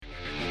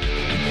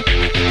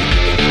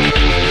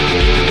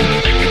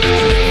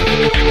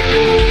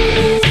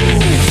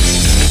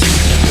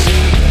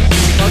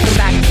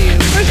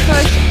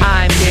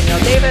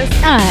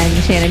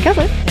Shannon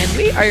Kessler. And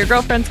we are your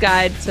girlfriend's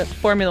guide to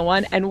Formula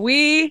One. And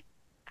we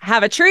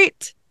have a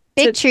treat.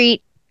 Big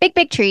treat.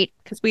 Big treat.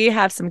 Because we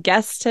have some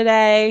guests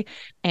today.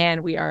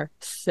 And we are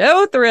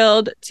so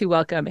thrilled to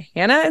welcome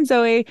Hannah and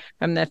Zoe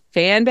from the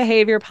Fan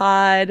Behavior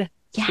Pod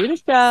to the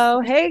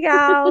show. Hey,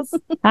 gals.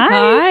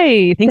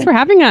 Hi. Thanks for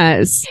having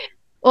us.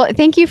 Well,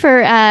 thank you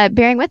for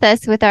bearing with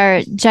us with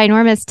our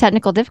ginormous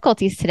technical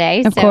difficulties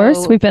today. Of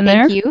course, we've been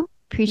there. Thank you.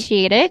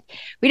 Appreciate it.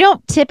 We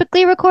don't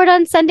typically record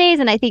on Sundays,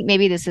 and I think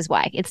maybe this is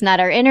why. It's not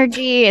our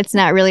energy. It's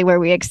not really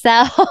where we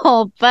excel.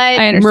 But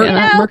I understand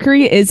that.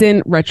 Mercury is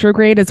in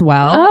retrograde as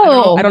well.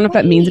 Oh. I don't know if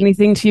that means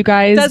anything to you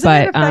guys. Doesn't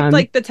but, it affect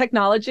like the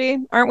technology?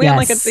 Aren't we on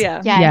like a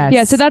Yes.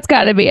 Yeah, so that's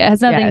got to be. It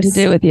has nothing to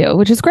do with you,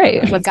 which is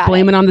great. Let's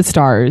blame it on the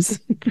stars.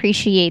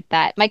 Appreciate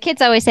that. My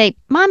kids always say,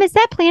 "Mom, is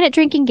that planet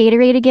drinking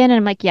Gatorade again?" And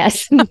I'm like,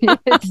 "Yes."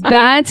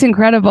 That's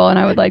incredible, and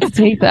I would like to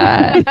take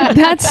that.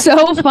 That's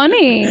so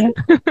funny.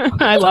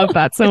 I love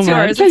that so It's much.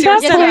 yours. It's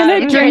yours. That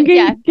planet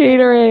drinking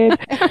Gatorade.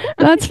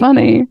 That's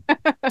funny.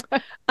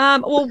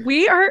 Well,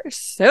 we are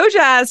so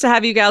jazzed to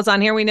have you gals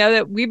on here. We know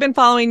that we've been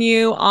following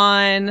you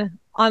on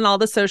all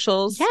the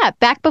socials. Yeah,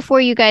 back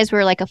before you guys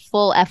were like a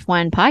full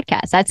F1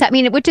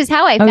 podcast. Which is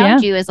how I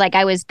found you. Is like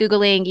I was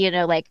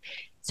Googling, like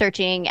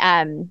searching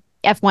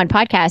F1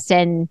 podcast,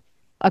 and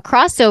a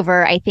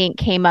crossover I think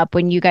came up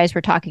when you guys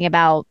were talking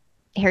about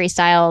Harry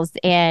Styles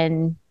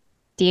and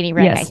Danny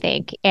Rick, I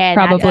think. And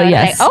probably, I was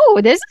yes. like,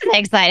 oh, this is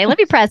exciting. Let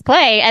me press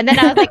play. And then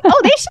I was like, oh,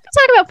 they should be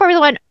talking about Formula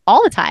One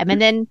all the time.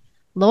 And then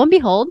lo and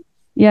behold,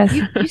 yes,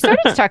 you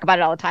started to talk about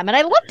it all the time, and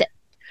I loved it.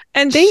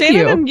 And Thank Shannon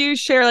you. and you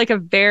share like a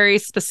very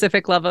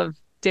specific love of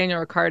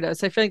Daniel Ricciardo.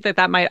 So I feel like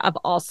that might have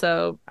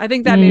also, I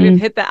think that maybe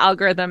hit the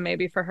algorithm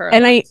maybe for her.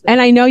 And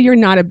I know you're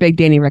not a big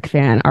Danny Rick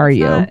fan, are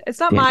you? It's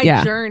not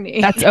my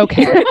journey. That's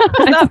okay.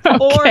 It's not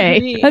for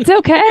me. That's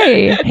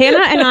okay.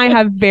 Hannah and I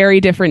have very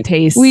different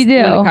tastes. We do.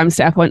 When it comes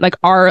to F1.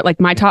 Like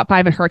my top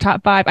 5 and her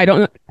top 5. I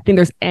don't think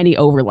there's any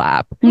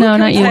overlap. No,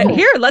 not you.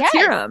 Here, let's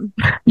hear them.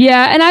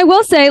 Yeah, and I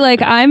will say,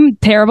 like, I'm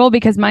terrible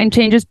because mine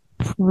changes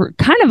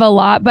kind of a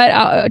lot,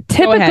 but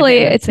typically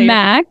it's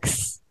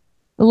Max.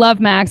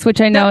 Love Max,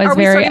 which I know is Are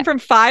we very. starting from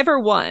 5 or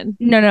 1?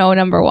 No,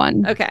 number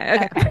 1.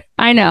 Okay.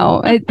 I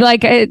know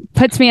it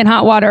puts me in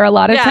hot water a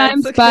lot of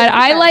times, okay. but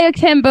I liked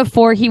him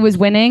before he was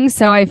winning,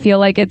 so I feel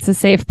like it's a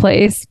safe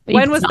place.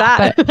 When was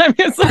that?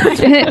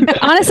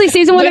 Honestly,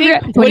 season 1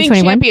 of winning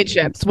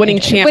championships. Winning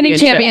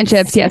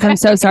championships. Yes, I'm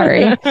so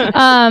sorry.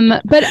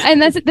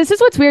 This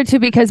is what's weird too,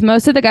 because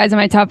most of the guys in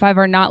my top 5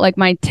 are not like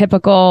my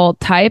typical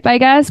type, I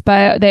guess,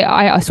 but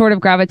I sort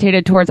of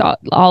gravitated towards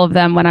all of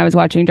them when I was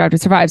watching Drive to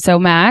Survive. So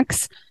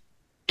Max,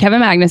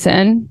 Kevin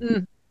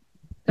Magnussen.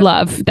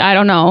 Love. I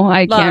don't know.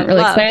 I can't really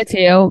explain it to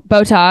you.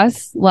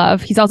 Bottas,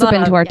 love. He's also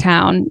been to our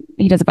town.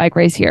 He does a bike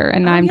race here,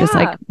 and I'm just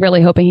like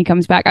really hoping he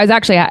comes back. I was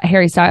actually at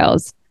Harry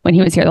Styles when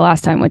he was here the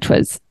last time, which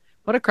was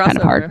what a crossover. Kind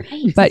of hard,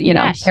 but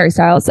Harry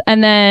Styles,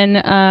 and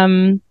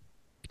then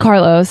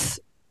Carlos.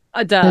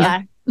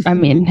 Duh. I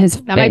mean,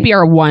 that might be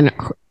our one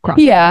crossover.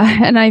 Yeah,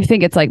 and I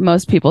think it's like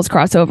most people's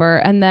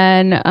crossover. And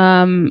then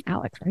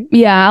Alex, right?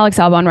 Yeah, Alex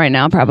Albon right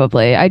now,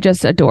 probably. I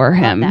just adore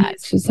him.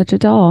 He's just such a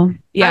doll.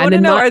 Yeah, I want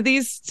to know, are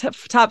these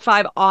top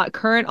 5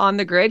 current on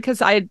the grid? Because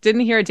I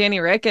didn't hear Danny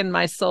Rick and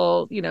my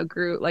soul,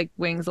 grew like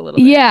wings a little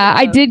bit. Yeah,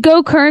 I did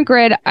go current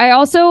grid. I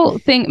also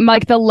think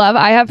like the love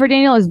I have for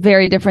Daniel is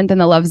very different than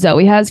the love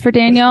Zoe has for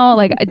Daniel.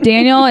 Like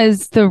Daniel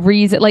is the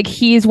reason, like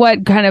he's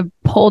what kind of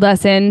pulled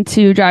us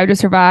into Drive to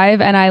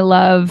Survive. And I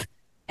love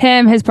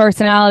him, his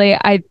personality.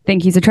 I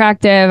think he's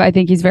attractive. I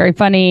think he's very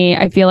funny.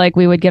 I feel like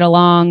we would get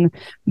along,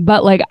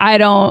 but like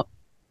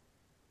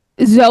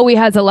Zoe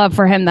has a love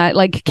for him that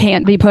like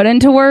can't be put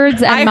into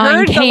words, and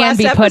mine can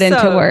be put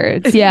into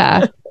words.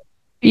 Yeah.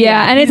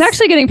 Yeah, and it's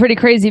actually getting pretty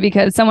crazy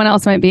because someone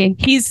else might be.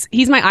 He's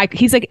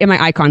like in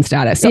my icon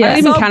status. So I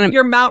even kind of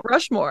your Mount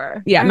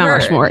Rushmore. Yeah, Mount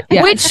Rushmore.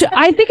 Yeah. Which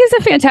I think is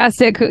a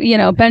fantastic,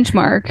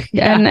 benchmark.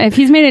 Yeah. And if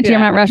he's made it to your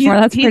Mount Rushmore,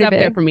 that's pretty up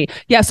big. there for me.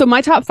 Yeah. So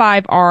my top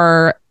 5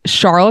 are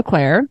Charles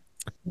Leclerc,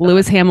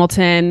 Lewis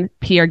Hamilton,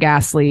 Pierre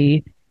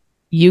Gasly,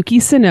 Yuki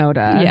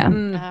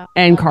Tsunoda,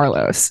 and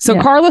Carlos.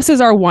 So Carlos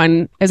is our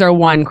one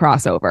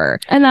crossover,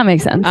 and that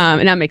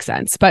makes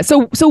sense. But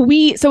so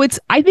it's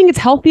I think it's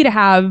healthy to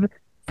have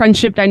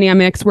friendship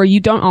dynamics where you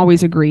don't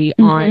always agree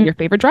on your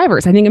favorite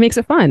drivers. I think it makes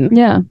it fun.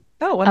 Yeah.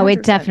 Oh,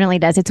 it definitely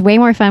does. It's way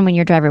more fun when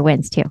your driver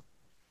wins too.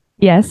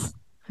 Yes.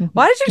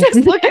 Why did you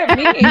just look at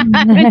me?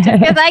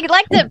 Because I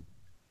like to.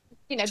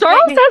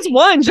 Charles has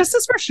won just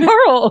as for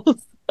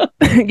Charles.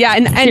 Yeah,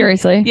 and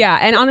seriously, yeah,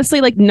 and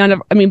honestly, like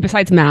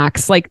besides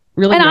Max, like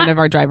really none of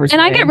our drivers.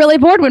 And I get really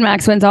bored when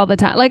Max wins all the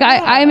time. Like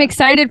I'm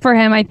excited for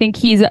him. I think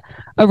he's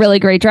a really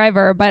great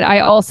driver, but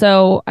I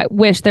also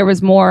wish there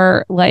was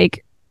more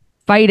like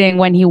fighting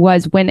when he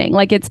was winning.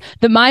 Like it's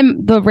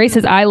the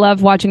races I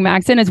love watching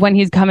Max in is when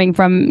he's coming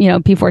from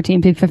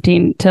P14,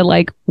 P15 to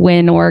like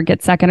win or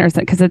get second or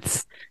something, because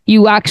it's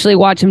you actually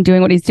watch him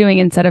doing what he's doing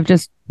instead of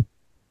just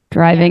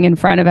driving in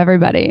front of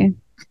everybody.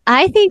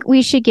 I think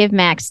we should give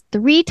Max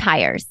 3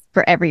 tires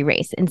for every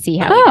race and see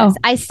how he does.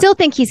 I still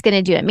think he's going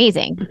to do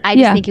amazing. I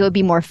just think it would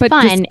be more fun.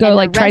 Just go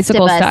like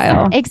tricycle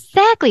style.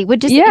 Exactly.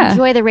 Would just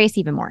enjoy the race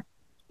even more.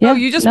 Yeah. Oh,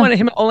 you just wanted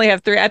him to only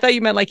have 3. I thought you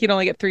meant like he'd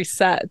only get 3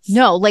 sets.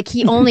 No, like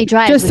he only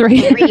drives just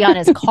 3 on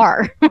his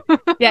car.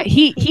 Yeah,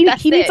 he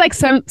needs like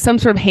some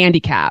sort of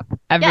handicap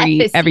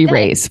every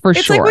race for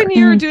sure. It's like when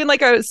you're doing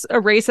like a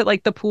race at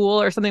like the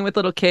pool or something with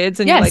little kids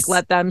and you like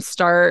let them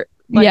start.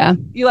 Like,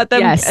 you let them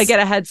get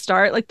a head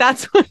start. Like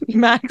that's what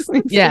Max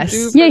needs to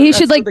do. Yeah, he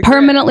should like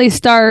permanently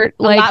start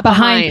like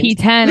behind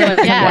P10.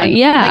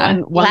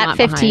 Like lap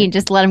 15, behind.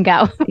 Just let him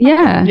go.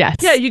 Yeah. Yes.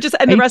 Yeah, you just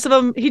and the rest of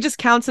them, he just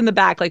counts in the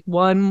back like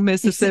 1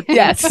 Mississippi.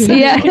 Yes. Go.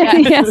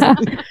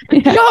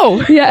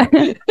 Yeah.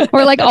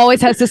 Or like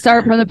always has to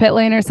start from the pit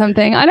lane or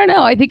something. I don't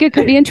know. I think it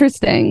could be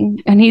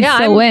interesting, and he'd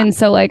still win.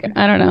 So like,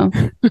 I don't know.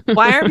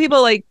 Why aren't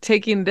people like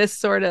taking this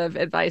sort of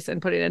advice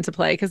and putting it into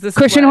play? Because this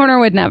Christian Horner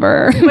would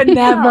never. Would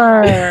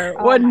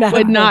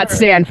not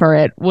stand for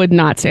it. Would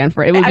not stand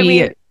for it. It would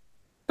be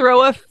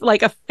throw a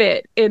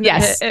fit in.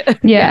 Yes.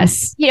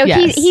 You know,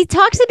 he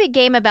talks a big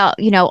game about,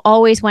 you know,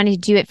 always wanting to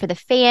do it for the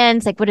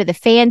fans. Like, what do the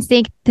fans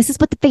think? This is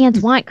what the fans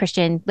want,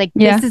 Christian. Like,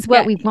 this is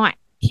what we want.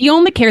 He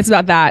only cares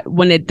about that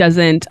when it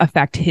doesn't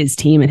affect his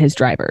team and his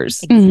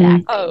drivers.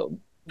 Exactly. Oh.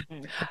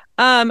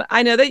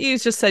 I know that you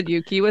just said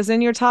Yuki was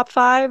in your top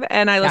 5,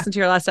 and I listened to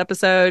your last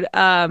episode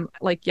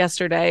like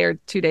yesterday or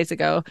 2 days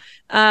ago.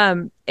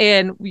 And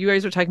you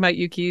guys were talking about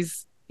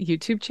Yuki's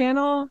YouTube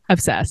channel.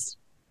 Obsessed.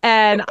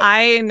 And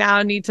I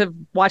now need to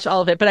watch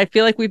all of it, but I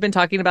feel like we've been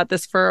talking about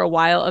this for a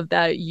while of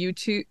the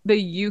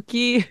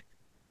Yuki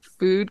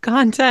food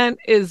content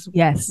is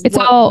it's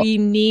what all we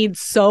need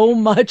so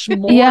much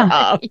more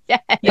of. Yes.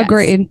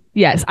 Agreed.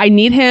 Yes, I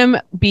need him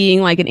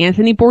being like an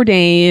Anthony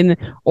Bourdain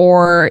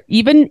or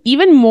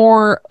even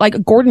more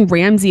like Gordon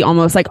Ramsay,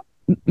 almost like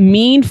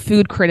mean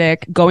food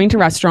critic going to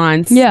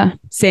restaurants,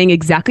 saying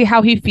exactly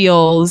how he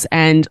feels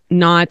and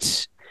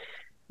not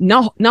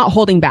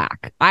holding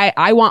back.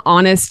 I want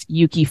honest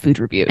Yuki food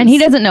reviews. And he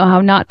doesn't know how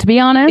not to be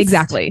honest.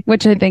 Exactly.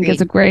 Which I think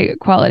is a great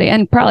quality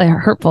and probably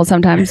hurtful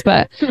sometimes,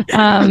 but he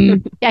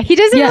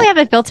doesn't really have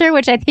a filter,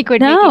 which I think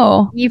would make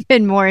it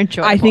even more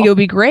enjoyable. I think it would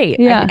be great.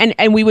 Yeah.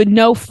 And we would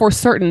know for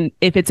certain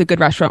if it's a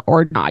good restaurant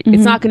or not.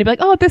 It's not going to be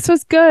like, oh, this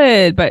was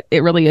good, but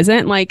it really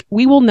isn't. Like,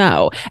 we will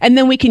know. And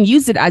then we can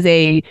use it as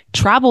a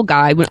travel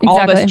guide when all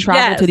of us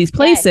travel to these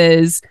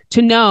places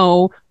to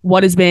know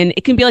what has been.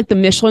 It can be like the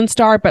Michelin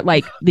star, but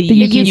like the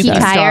Yuki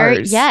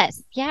stars.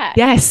 Yes,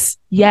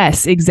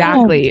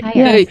 exactly.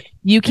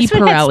 Yuki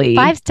Pirelli.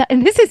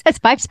 And this has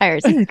 5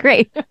 stars. This is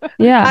great.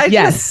 And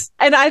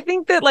I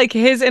think that like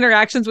his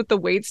interactions with the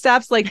wait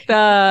staffs, like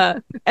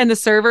the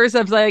servers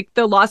of like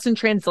the lost in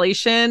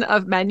translation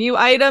of menu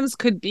items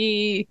could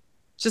be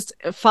just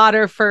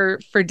fodder for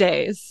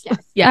days.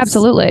 Yes.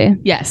 Absolutely.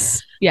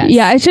 Yes.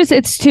 Yeah,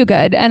 it's too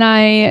good, and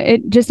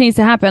it just needs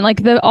to happen.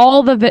 Like the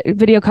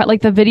video cut,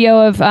 like the video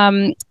of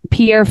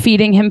Pierre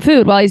feeding him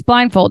food while he's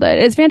blindfolded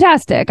is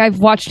fantastic. I've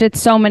watched it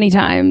so many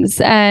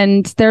times.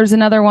 And there's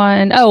another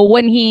one. Oh,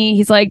 when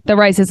he's like, the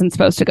rice isn't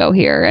supposed to go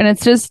here, and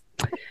it's just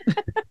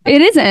it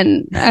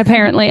isn't,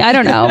 apparently. I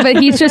don't know, but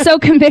he's just so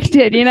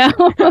convicted, you know.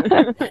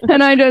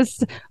 And I'm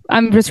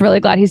just really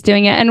glad he's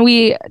doing it. And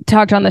we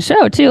talked on the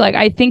show too. Like,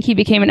 I think he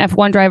became an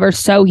F1 driver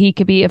so he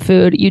could be a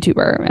food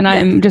YouTuber, and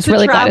I'm just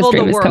really glad his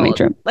dream is coming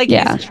true. Like,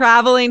 he's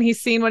traveling,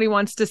 he's seen what he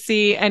wants to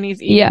see, and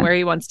he's eating where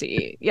he wants to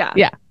eat.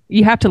 Yeah.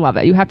 You have to love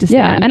it. You have to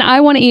stand. Yeah, and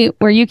I want to eat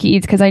where Yuki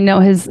eats because I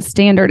know his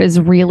standard is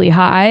really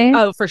high.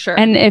 Oh, for sure.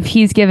 And if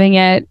he's giving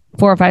it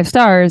 4 or 5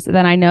 stars,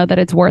 then I know that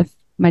it's worth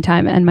my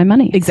time and my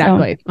money.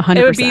 Exactly. So 100%.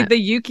 It would be the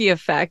Yuki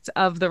effect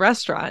of the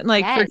restaurant.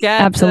 Like, forget.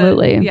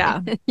 Absolutely.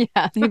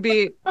 He'd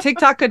be,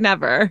 TikTok could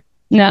never.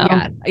 No.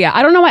 Yeah.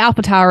 I don't know why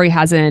AlphaTauri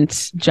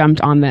hasn't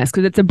jumped on this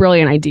because it's a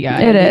brilliant idea.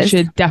 It is. They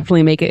should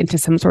definitely make it into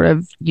some sort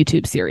of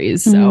YouTube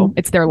series. So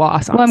it's their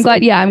loss. Well,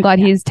 I'm glad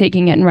he's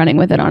taking it and running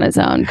with it on his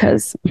own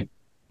because,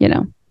 you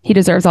know, he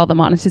deserves all the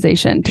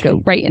monetization to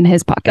go right in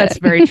his pocket. That's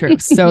very true.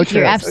 So true.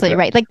 You're absolutely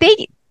right. Like,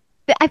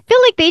 I feel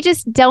like they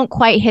just don't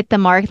quite hit the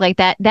mark. Like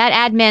that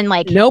admin,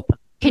 like,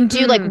 can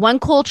do like one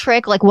cool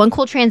trick, like one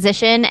cool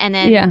transition, and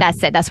then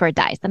that's it. That's where it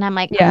dies. Then I'm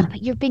like,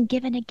 but you've been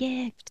given a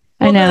gift.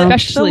 I know.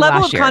 The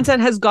level of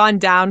content has gone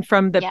down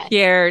from the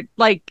Pierre.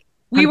 Like,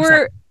 we 100%.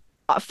 Were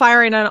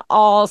firing on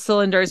all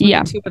cylinders with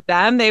the 2 of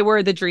them. They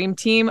were the dream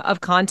team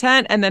of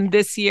content, and then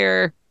this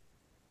year,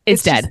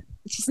 it's dead.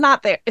 It's just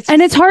not there.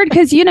 It's hard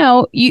because, you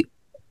know,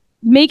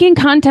 making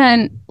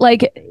content,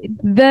 like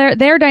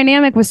their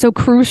dynamic was so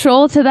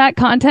crucial to that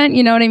content,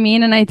 you know what I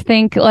mean? And I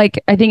think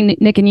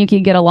Nick and Yuki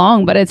get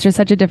along, but it's just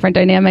such a different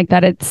dynamic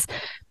that it's,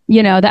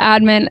 you know, the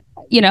admin,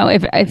 you know,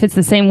 if it's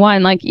the same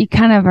one, like, you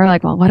kind of are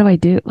like, well, what do I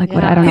do? Like,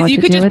 what I don't know what to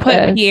do with this. You could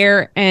just put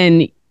Pierre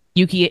and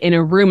Yuki in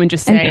a room and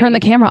just say, turn the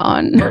camera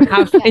on.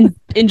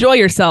 Enjoy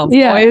yourself,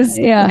 boys.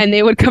 Yeah. And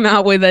they would come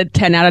out with a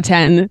 10 out of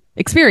 10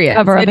 experience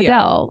cover of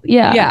Adele.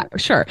 Yeah,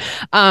 sure.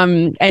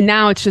 And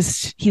now it's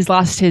just he's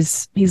lost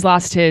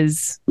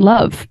his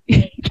love.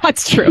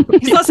 That's true.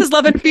 He's lost his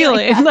love and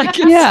feeling. Like, it's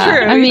true.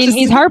 I mean,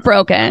 he's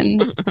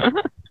heartbroken.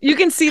 You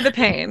can see the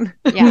pain.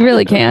 Yeah. You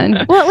really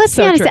can. Well, let's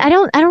be honest. True. I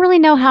don't really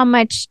know how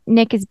much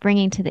Nick is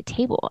bringing to the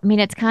table. I mean,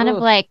 it's kind of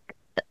like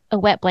a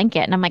wet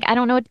blanket, and I'm like, I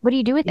don't know what do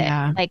you do with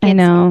it? Like, I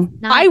know.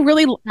 I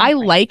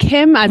like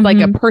him as like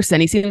a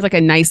person. He seems like a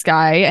nice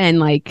guy, and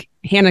like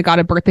Hannah got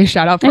a birthday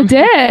shout out from him.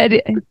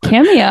 Did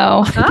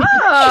cameo.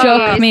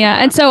 Shook me out.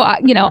 And so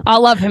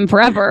I'll love him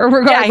forever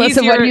regardless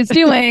of what he's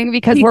doing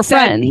because we're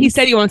friends. He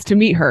said he wants to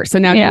meet her, so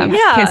now you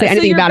can't say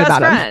anything bad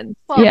about him.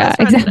 Well,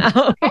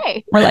 exactly.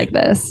 Okay. We're like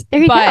this.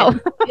 There you go.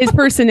 His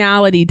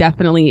personality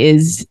definitely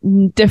is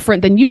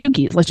different than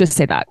Yuki's. Let's just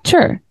say that.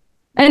 Sure.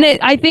 And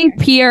I think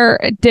Pierre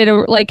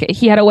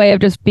he had a way of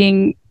just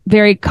being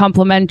very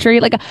complimentary.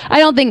 Like, I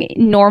don't think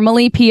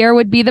normally Pierre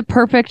would be the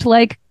perfect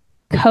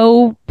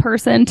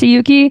co-person to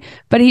Yuki,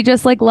 but he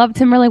just loved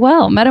him really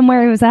well, met him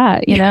where he was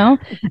at,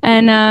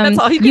 and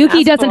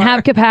Yuki doesn't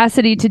have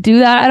capacity to do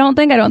that. I don't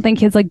think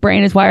his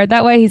brain is wired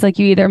that way. He's like,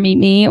 you either meet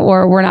me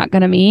or we're not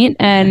gonna meet,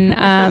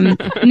 and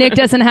Nick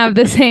doesn't have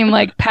the same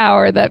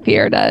power that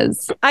Pierre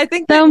does. I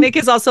think that Nick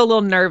is also a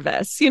little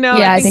nervous,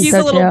 I think he's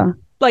so a little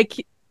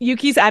too.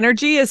 Yuki's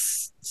energy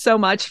is so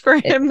much for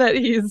him that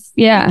he's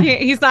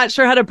not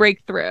sure how to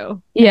break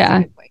through.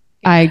 Yeah,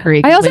 I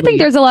agree. I also think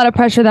there's a lot of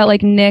pressure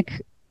that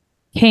Nick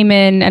came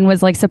in and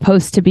was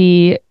supposed to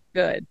be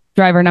good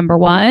driver number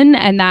one,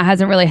 and that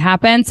hasn't really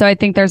happened. So I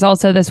think there's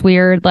also this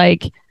weird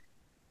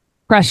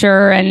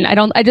pressure, and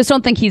I just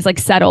don't think he's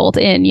settled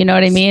in, you know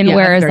what I mean? Yeah,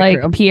 whereas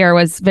Pierre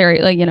was very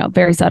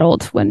very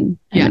settled when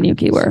him and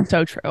Yuki were.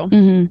 So true.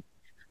 Mm-hmm.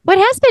 What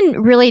has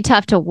been really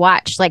tough to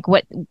watch,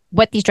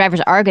 what these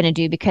drivers are going to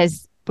do,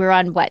 because we're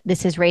on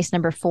this is race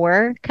number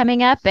 4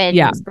 coming up, and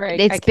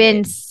it's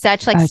been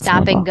such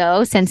stop and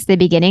go since the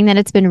beginning that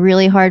it's been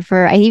really hard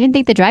for I even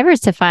think the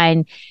drivers to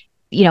find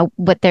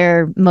what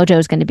their mojo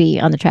is going to be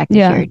on the track this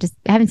year. Just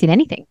haven't seen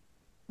anything.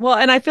 Well,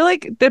 and I feel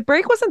like the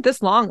break wasn't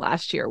this long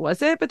last year,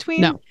 was it?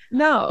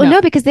 No,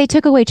 because they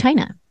took away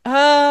China.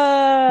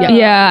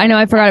 Yeah, I know.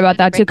 I forgot about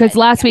that too, because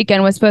last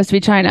weekend was supposed to be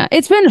China.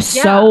 It's been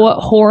so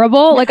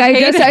horrible.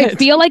 I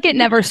feel like it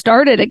never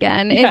started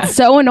again. Yeah. It's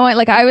so annoying.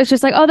 I was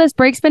just oh, this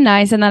break's been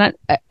nice, and then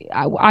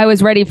I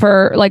was ready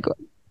for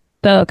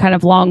the kind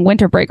of long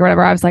winter break or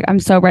whatever. I was I'm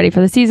so ready for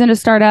the season to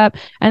start up,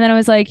 and then I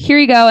was here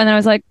you go, and then I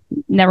was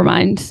never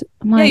mind.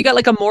 You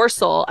got a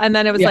morsel, and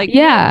then it was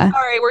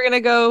sorry, we're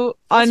gonna go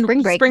on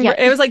spring break.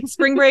 It was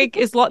spring break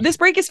is this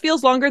break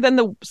feels longer than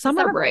the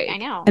summer break. I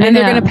know. And then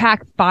they're gonna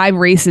pack 5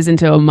 races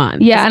into a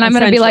month. Yeah, and I'm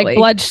gonna be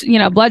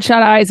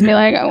bloodshot eyes and be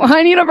oh,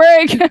 I need a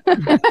break.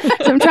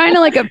 So I'm trying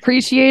to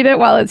appreciate it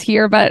while it's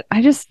here, but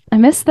I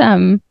miss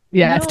them.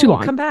 Yeah, it's too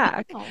long. Come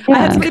back. I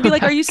had somebody be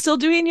are you still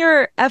doing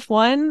your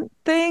F1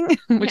 thing?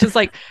 Which is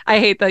I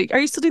hate are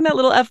you still doing that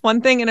little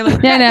F1 thing? And I'm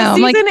like, the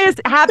season is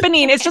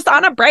happening. It's just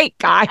on a break,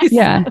 guys.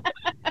 Yeah.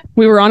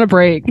 We were on a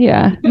break.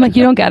 Yeah. I'm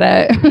you don't get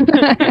it.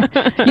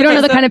 You don't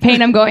know the kind of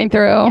pain I'm going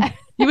through.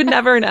 You would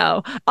never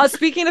know.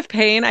 Speaking of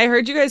pain, I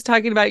heard you guys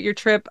talking about your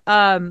trip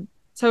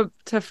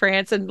to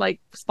France and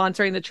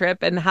sponsoring the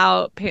trip, and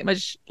how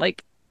much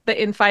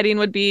the infighting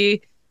would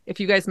be if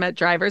you guys met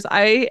drivers.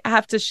 I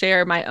have to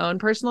share my own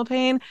personal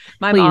pain.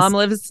 My mom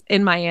lives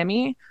in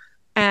Miami,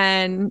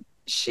 and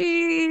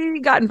she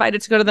got invited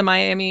to go to the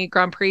Miami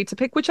Grand Prix to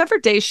pick whichever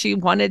day she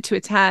wanted to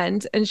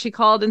attend. And she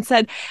called and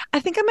said, I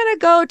think I'm going to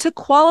go to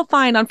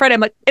qualifying on Friday.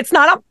 I'm like, it's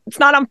not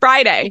on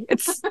Friday.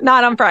 It's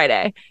not on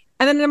Friday.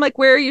 And then I'm like,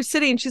 where are you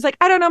sitting? She's like,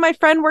 I don't know. My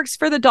friend works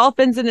for the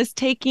Dolphins and is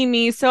taking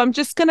me. So I'm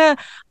just gonna,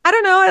 I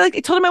don't know. I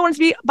told him I wanted to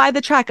be by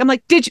the track. I'm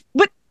like, did you,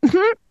 what?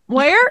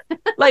 Where?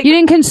 You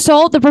didn't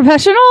consult the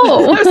professional?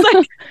 I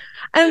was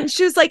and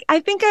she was like,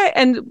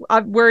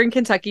 we're in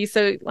Kentucky,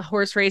 so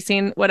horse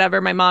racing, whatever.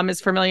 My mom is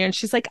familiar, and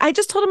she's like, I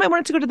just told him I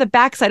wanted to go to the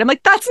backside. I'm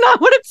like, that's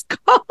not what it's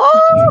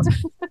called.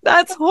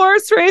 That's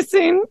horse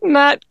racing,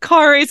 not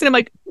car racing. I'm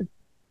like,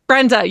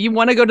 Brenda, you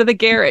want to go to the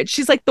garage?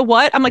 She's like, the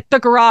what? I'm like, the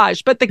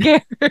garage, but the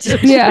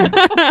garage. Yeah.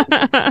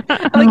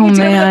 I'm like, you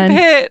do have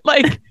the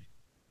pit.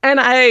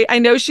 And I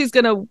know she's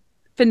gonna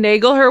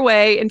finagle her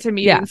way into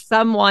meeting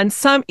someone,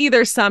 some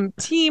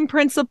team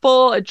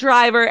principal, a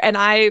driver, and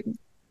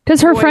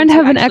does her friend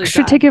have an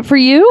extra ticket for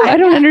you? I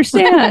don't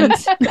understand.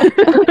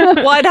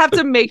 Well, I'd have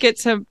to make it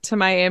to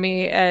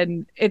Miami,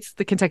 and it's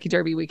the Kentucky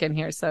Derby weekend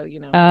here, so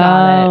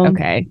got it.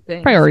 Okay.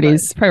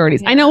 Priorities.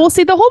 Yeah. I know. We'll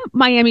see, the whole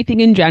Miami thing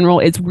in general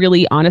is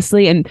really,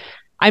 honestly, and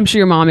I'm sure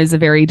your mom is a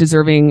very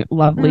deserving,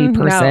 lovely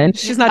person. No,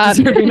 she's not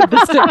deserving of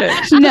this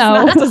ticket.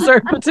 No.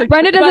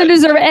 Brenda doesn't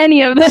deserve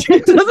any of this. She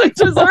doesn't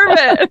deserve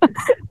it.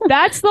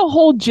 That's the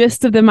whole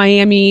gist of the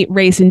Miami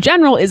race in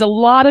general, is a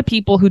lot of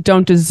people who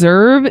don't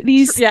deserve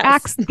these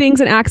things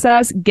and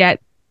access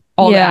get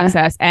all the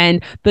access.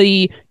 And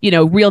the,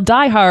 real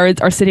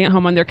diehards are sitting at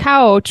home on their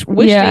couch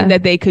wishing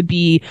that they could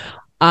be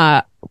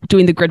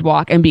doing the grid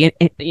walk and being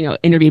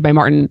interviewed by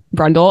Martin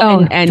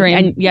Brundle,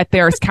 and yet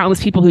there's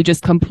countless people who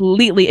just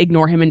completely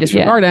ignore him and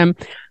disregard him.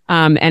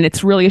 And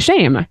it's really a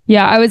shame.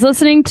 Yeah, I was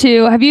listening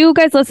to. Have you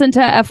guys listened to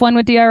F1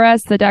 with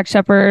DRS, the Dax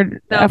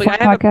Shepard No, F1 but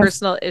I have podcast? a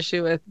personal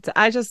issue with.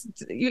 I just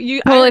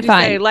you totally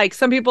fine. Say, like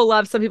some people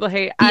love, some people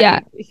hate.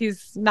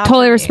 He's not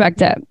totally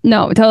respect it.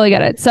 No, totally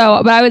get it.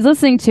 So, but I was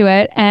listening to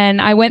it,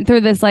 and I went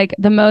through this like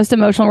the most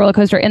emotional roller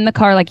coaster in the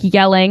car, like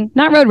yelling,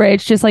 not road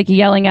rage, just like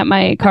yelling at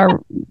my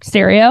car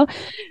stereo,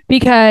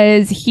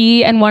 because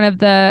he and one of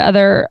the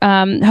other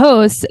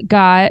hosts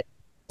got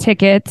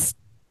tickets.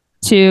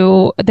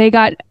 They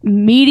got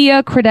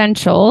media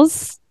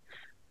credentials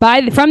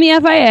from the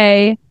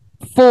FIA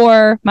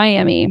for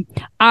Miami.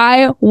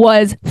 I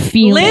was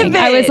fuming. Livid.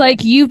 I was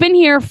like, you've been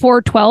here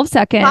for 12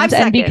 seconds. 5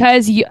 seconds. And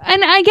because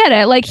and I get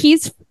it. Like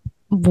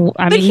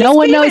no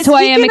one famous. knows who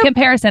I am in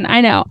comparison. I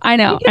know.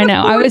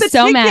 I was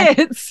so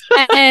mad.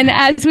 And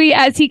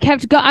as he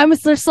kept going, I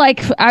was just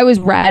like, I was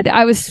red.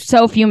 I was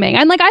so fuming.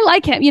 And like, I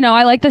like him,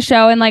 I like the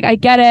show and like, I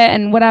get it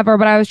and whatever,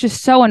 but I was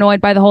just so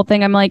annoyed by the whole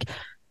thing. I'm like,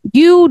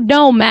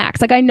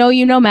 Max, like I know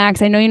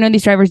Max, I know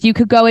these drivers, you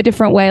could go a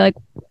different way. Like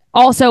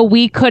also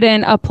we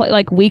couldn't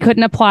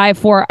apply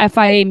for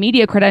FIA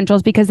media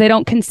credentials because they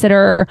don't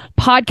consider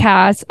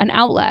podcasts an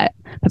outlet.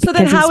 So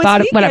then how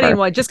is he getting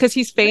one? Just because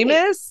he's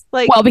famous?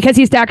 Like, well, because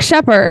he's Dax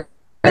Shepard.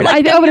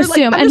 Like, I would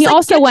assume. And he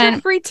also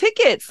went free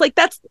tickets. Like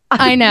that's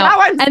I know.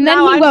 And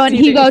then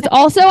he goes,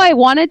 also I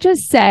want to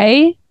just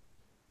say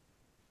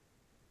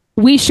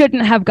we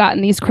shouldn't have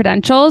gotten these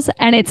credentials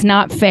and it's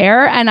not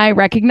fair. And I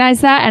recognize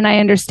that and I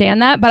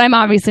understand that, but I'm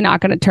obviously not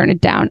going to turn it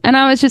down. And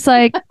I was just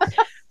like,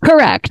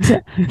 correct.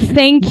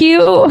 Thank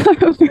you.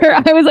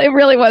 It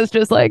really was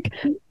just like,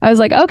 I was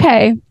like,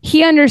 okay,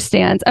 he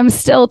understands. I'm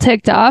still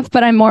ticked off,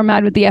 but I'm more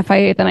mad with the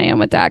FIA than I am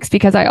with Dax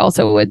because I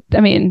also would,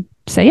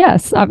 say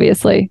yes,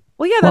 obviously.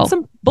 Well, yeah, that's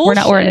some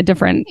bullshit. We're in a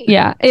different,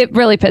 it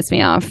really pissed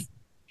me off.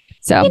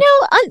 So,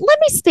 let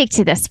me speak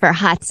to this for a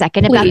hot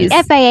second about the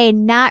FIA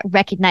not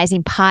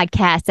recognizing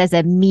podcasts as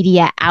a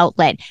media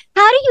outlet.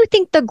 How do you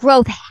think the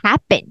growth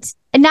happened?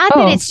 And not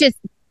that it's just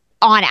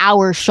on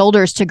our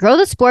shoulders to grow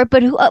the sport,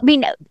 but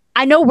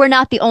I know we're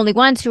not the only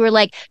ones who are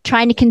like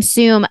trying to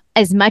consume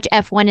as much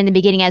F1 in the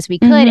beginning as we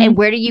could. Mm-hmm. And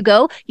where do you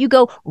go? You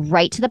go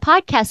right to the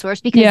podcast source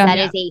because that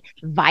is a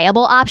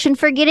viable option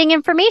for getting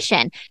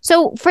information.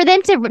 So for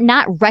them to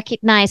not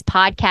recognize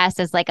podcasts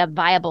as like a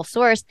viable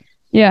source,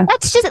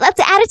 let's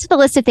add it to the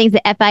list of things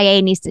that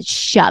FIA needs to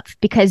shove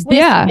because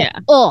I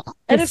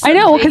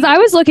know because I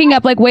was looking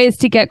up like ways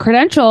to get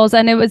credentials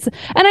and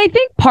I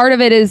think part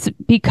of it is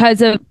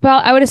because of,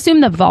 I would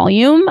assume the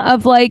volume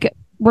of like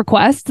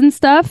requests and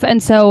stuff.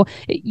 And so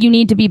you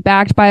need to be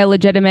backed by a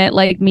legitimate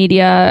like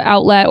media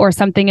outlet or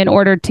something in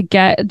order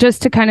to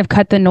just to kind of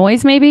cut the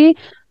noise maybe.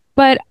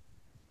 But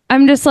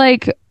I'm just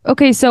like,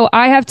 okay, so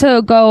I have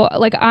to go,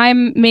 like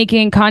I'm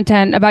making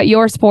content about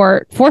your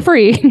sport for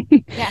free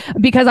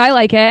because I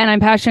like it and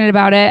I'm passionate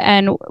about it.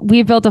 And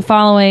we've built a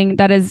following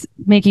that is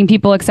making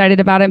people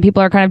excited about it and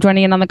people are kind of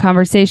joining in on the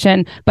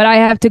conversation. But I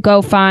have to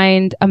go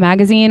find a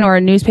magazine or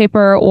a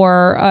newspaper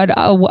or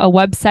a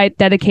website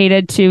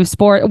dedicated to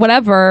sport,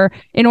 whatever,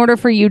 in order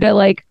for you to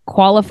like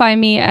qualify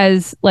me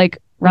as like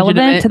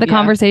relevant to the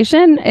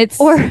conversation. It's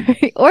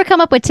or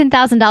come up with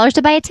 $10,000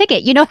 to buy a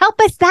ticket.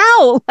 Help us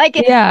out. Like,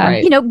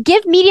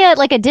 give media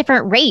like a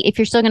different rate if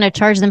you're still going to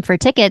charge them for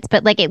tickets,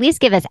 but like at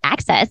least give us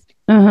access.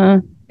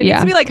 It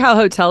needs to be like how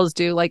hotels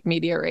do like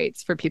media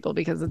rates for people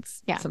because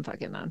it's some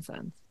fucking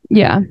nonsense.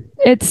 Yeah,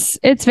 it's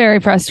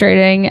very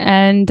frustrating,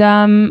 and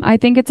I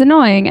think it's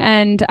annoying.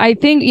 And I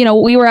think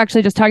we were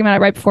actually just talking about it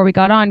right before we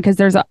got on because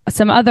there's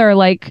some other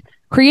like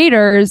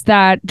creators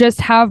that just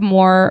have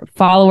more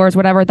followers,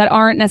 whatever, that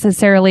aren't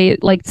necessarily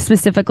like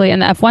specifically in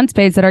the F1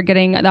 space that are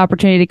getting the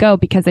opportunity to go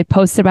because they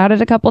post about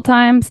it a couple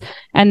times.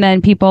 And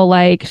then people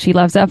like She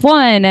Loves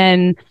F1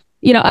 and,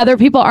 other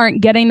people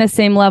aren't getting the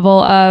same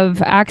level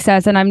of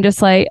access. And I'm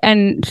just like,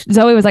 and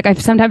Zoe was like,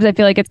 sometimes I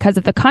feel like it's because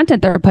of the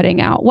content they're putting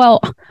out.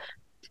 Well,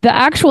 the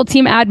actual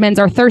team admins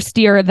are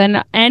thirstier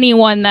than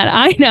anyone that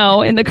I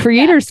know in the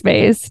creator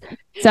space.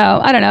 So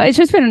I don't know. It's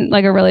just been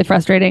like a really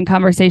frustrating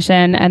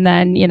conversation. And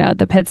then,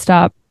 the pit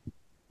stop.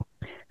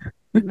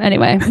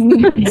 Anyway.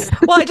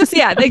 Well,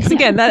 thanks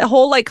again. That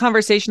whole like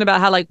conversation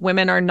about how like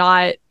women are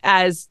not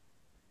as,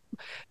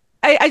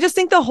 I just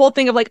think the whole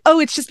thing of like, oh,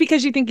 it's just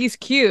because you think he's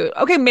cute.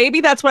 Okay,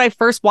 maybe that's when I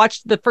first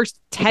watched the first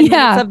 10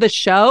 minutes of the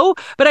show,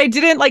 but I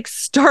didn't like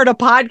start a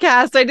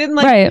podcast. I didn't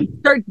like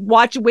start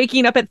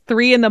waking up at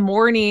 3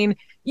 a.m.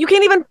 You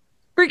can't even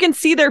freaking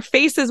see their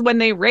faces when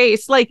they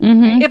race. Like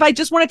if I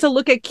just wanted to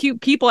look at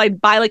cute people,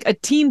 I'd buy like a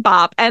Teen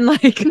Bop and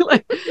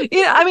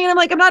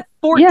I'm not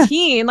 14.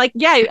 Yeah. Like,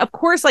 of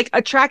course, like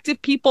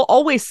attractive people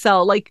always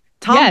sell. Like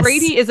Tom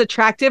Brady is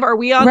attractive. Are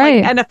we on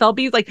like NFL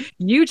beats? Like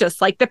you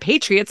just like the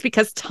Patriots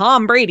because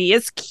Tom Brady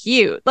is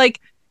cute. Like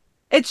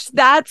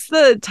that's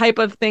the type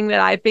of thing that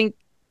I think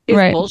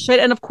is bullshit.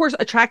 And of course,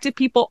 attractive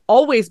people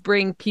always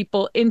bring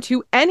people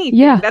into anything.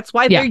 Yeah. That's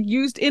why they're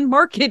used in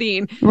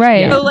marketing.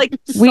 Right. So like,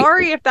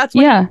 sorry if that's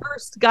why you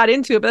first got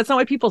into it, but that's not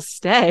why people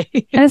stay.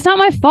 And it's not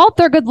my fault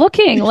they're good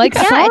looking. Like,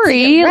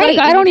 sorry. Like,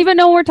 I don't even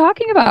know what we're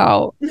talking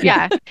about.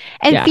 Yeah.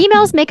 And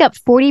females make up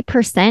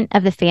 40%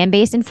 of the fan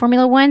base in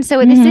Formula One.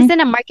 So this isn't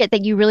a market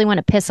that you really want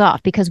to piss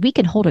off because we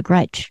can hold a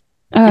grudge.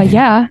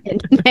 Yeah.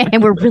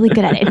 And we're really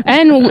good at it.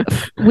 And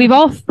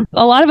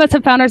a lot of us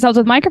have found ourselves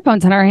with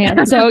microphones in our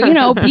hands. So,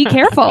 be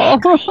careful.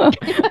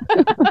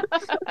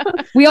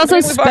 We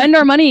also spend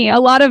our money, a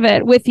lot of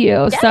it, with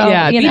you.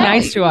 So, be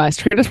nice to us.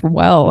 Treat us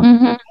well.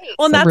 Well,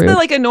 and that's the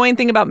like annoying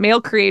thing about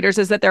male creators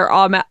is that they're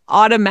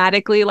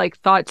automatically like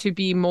thought to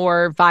be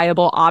more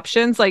viable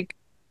options. Like,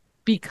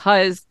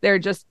 because they're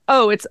just,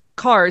 it's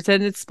cars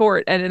and it's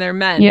sport and they're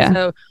men. Yeah.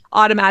 So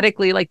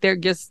automatically, like they're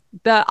just,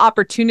 the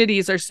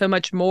opportunities are so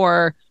much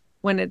more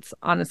when it's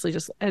honestly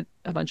just a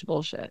bunch of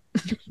bullshit.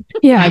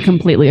 Yeah, I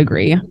completely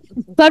agree.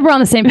 Glad we're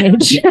on the same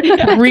page.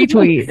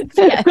 Retweet.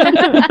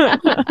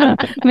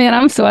 Man,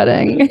 I'm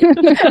sweating.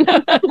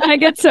 I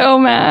get so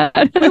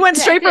mad. We went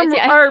straight from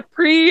our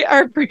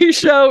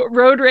pre-show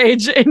road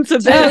rage into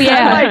this. Oh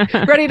yeah,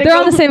 like, ready to they're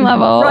on the same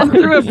level. Run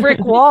through a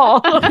brick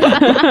wall.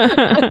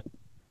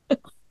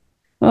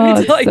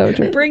 Oh, to, like, so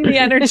true. Bring the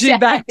energy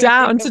back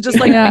down to just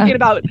like thinking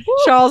about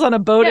Charles on a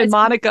boat in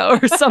Monaco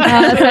or something.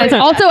 That's nice.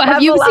 Also,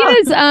 have you seen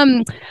his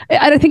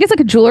I think it's like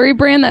a jewelry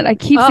brand that I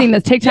keep seeing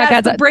this TikTok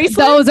ads. Bracelets?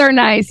 Those are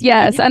nice.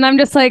 Yes. And I'm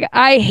just like,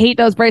 I hate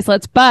those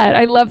bracelets, but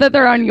I love that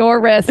they're on your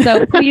wrist.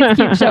 So please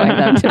keep showing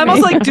them to me. I'm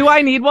also like, do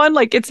I need one?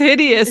 Like, it's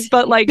hideous,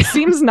 but like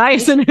seems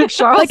nice. And if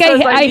Charles like, says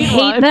I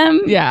hate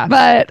them. Yeah.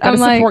 But I'm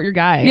like, support your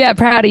guy. Yeah,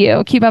 proud of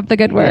you. Keep up the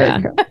good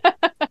work. Yeah.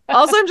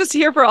 Also, I'm just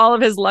here for all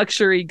of his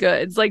luxury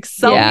goods. Like,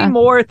 sell me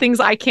more things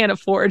I can't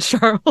afford,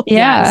 Charles.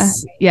 Yeah.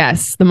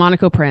 Yes. The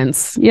Monaco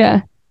Prince.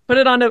 Yeah. Put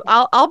it on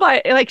I'll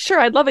buy, like, sure,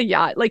 I'd love a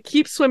yacht. Like,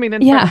 keep swimming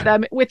in front of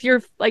them with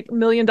your like $1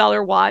 million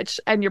watch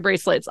and your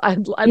bracelets.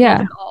 I'd love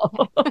it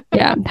all.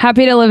 Yeah.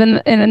 Happy to live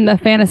in the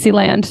fantasy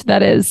land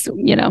that is,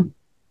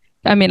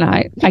 I mean,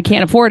 I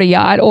can't afford a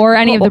yacht or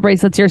any of the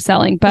bracelets you're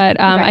selling, but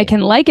I can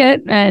like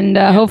it, and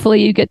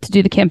hopefully you get to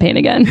do the campaign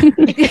again.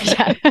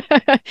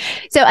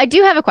 So I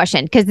do have a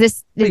question, because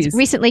this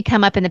recently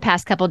come up in the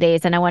past couple of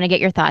days, and I want to get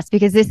your thoughts,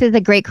 because this is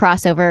a great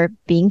crossover,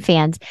 being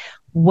fans.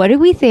 What do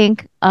we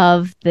think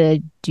of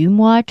the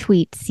Dumois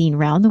tweet seen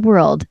around the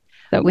world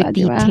with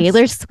the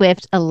Taylor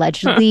Swift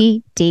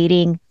allegedly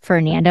dating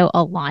Fernando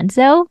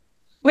Alonso?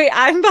 Wait,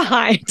 I'm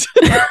behind.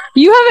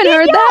 You haven't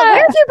heard that?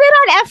 Where have you been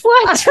on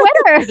F1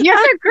 Twitter? You're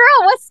a girl.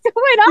 What's going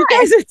on? You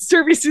guys, it's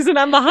derby season.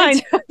 I'm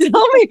behind.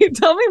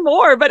 Tell me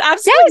more, but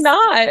absolutely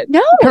not.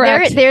 No,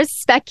 there's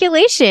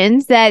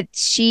speculations that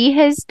she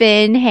has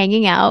been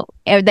hanging out,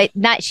 or that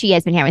not she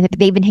has been hanging out, but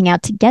they've been hanging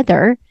out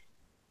together,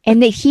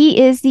 and that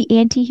he is the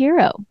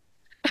anti-hero.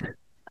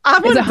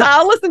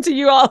 I'll listen to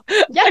you all.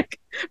 Yeah.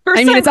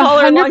 First time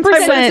caller, long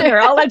time listener.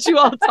 I'll let you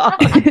all talk.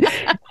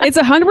 It's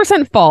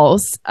 100%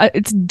 false.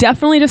 It's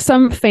definitely just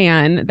some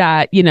fan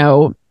that,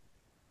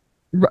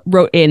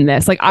 wrote in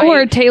this. Like,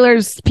 or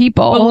Taylor's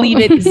people believe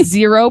it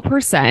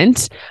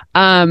 0%.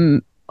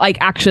 Like,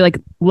 actually, like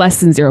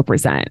less than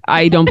 0%.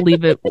 I don't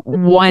believe it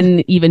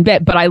one even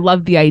bit. But I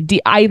love the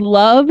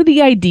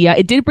idea.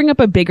 It did bring up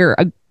a bigger.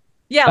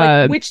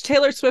 Which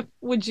Taylor Swift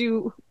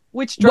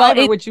which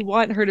driver would you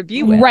want her to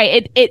be with?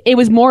 Right. It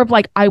was more of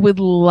like, I would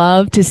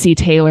love to see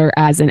Taylor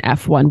as an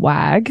F1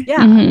 wag.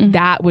 Yeah. Mm-hmm.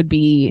 That would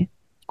be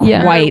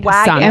quite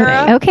something.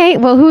 Okay.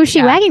 Well, who is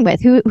she wagging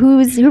with? Who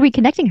are we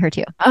connecting her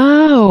to?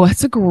 Oh,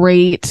 that's a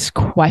great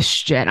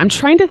question. I'm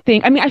trying to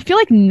think. I mean, I feel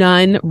like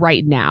none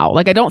right now.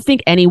 Like, I don't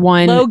think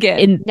anyone.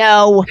 Logan.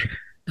 No.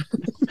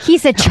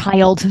 He's a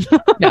child.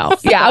 No.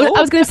 Yeah. I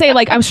was going to say,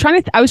 like, I was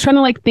trying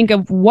to like think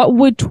of what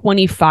would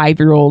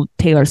 25-year-old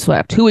Taylor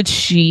Swift, who would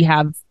she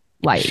have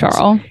liked?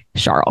 Charles.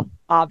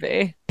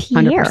 Avi.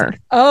 Pierre. 100%.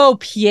 Oh,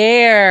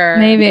 Pierre.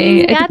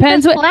 Maybe. It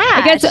depends.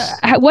 I guess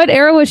what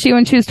era was she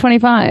when she was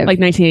 25? Like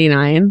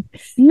 1989.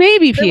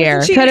 Maybe Pierre.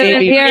 Could have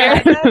been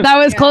Pierre. That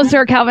was close to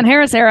her Calvin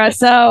Harris era,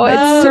 so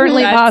it's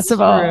certainly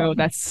possible. True.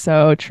 That's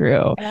so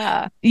true.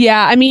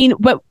 Yeah. I mean,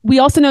 but we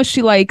also know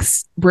she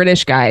likes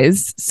British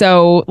guys,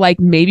 so like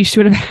maybe she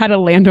would have had a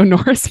Lando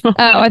Norris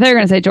moment. Oh, I thought you were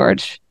gonna say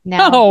George.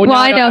 No. Well,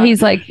 I know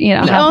he's like,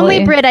 the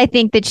only Brit I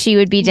think that she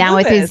would be down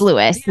with is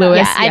Lewis.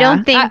 Yeah, I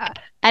don't think.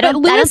 I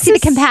don't see the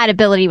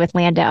compatibility with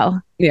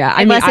Lando. Yeah,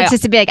 unless it's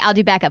just to be like, I'll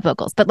do backup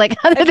vocals. But like,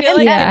 other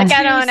than that,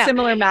 I don't know.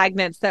 Similar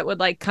magnets that would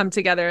like come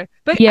together.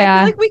 But I feel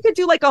like we could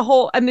do like a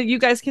whole, and you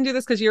guys can do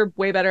this because you're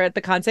way better at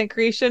the content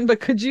creation. But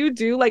could you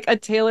do like a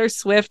Taylor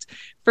Swift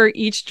for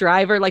each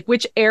driver? Like,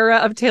 which era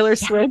of Taylor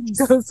Swift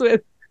goes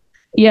with?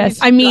 Yes,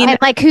 I mean, and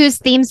like whose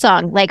theme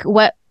song? Like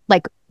what?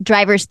 Like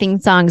drivers' theme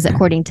songs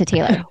according to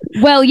Taylor.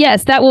 Well,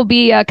 yes, that will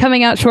be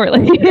coming out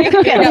shortly. We're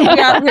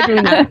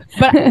doing that.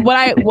 But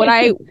what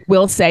I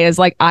will say is,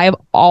 like, I've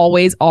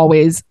always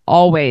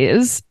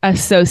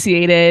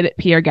associated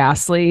Pierre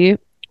Gasly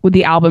with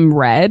the album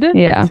Red.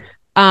 Yeah.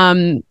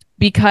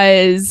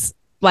 Because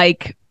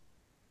like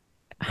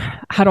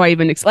how do I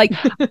even like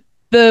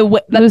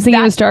Losing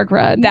You Is Dark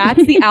Red.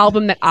 That's the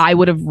album that I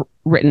would have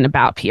written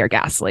about Pierre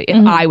Gasly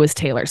if I was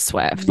Taylor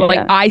Swift. Yeah.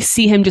 Like I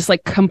see him just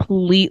like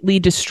completely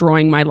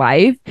destroying my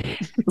life,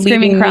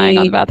 screaming, crying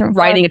on the bathroom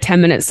floor, writing a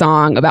 10-minute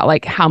song about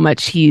like how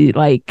much he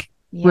like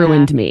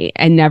ruined me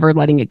and never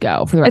letting it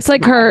go for the rest it's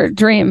like of my her life.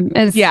 Dream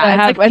is to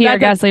have like, Pierre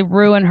Gasly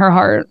ruin her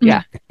heart.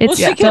 Yeah. It's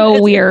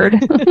so weird.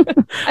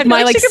 I feel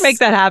like she could make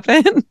that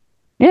happen.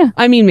 Yeah.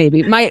 I mean,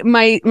 maybe.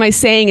 My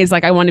saying is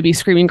like I want to be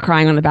screaming,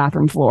 crying on the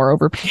bathroom floor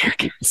over Pierre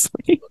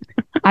Gasly.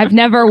 I've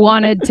never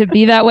wanted to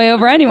be that way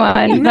over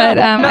anyone, but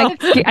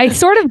I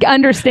sort of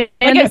understand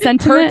like the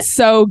sentiment. Hurts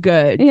so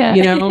good,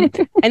 you know,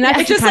 and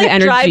that's just kind like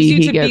of drives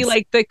you to gives. be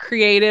like the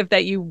creative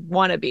that you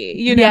want to be.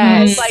 You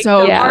know, like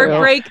so the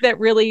heartbreak that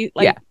really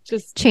like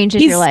just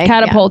changes your life,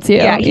 catapults you.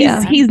 Yeah,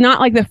 he's not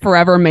like the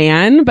forever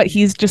man, but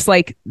he's just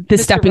like the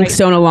stepping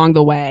stone along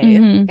the way.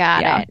 Mm-hmm.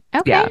 Got it.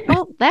 Okay,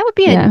 well, that would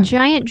be a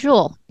giant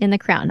jewel in the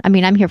crown. I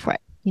mean, I'm here for it.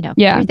 You know,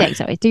 do your thing,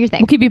 Zoe. Do your thing.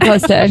 We'll keep you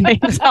posted.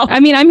 I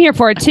mean, I'm here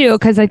for it too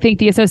because I think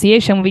the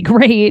association would be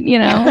great. You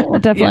know,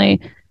 we'll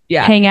definitely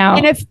hang out.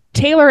 And if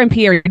Taylor and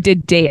Pierre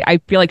did date, I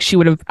feel like she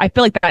would have. I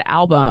feel like that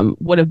album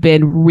would have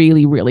been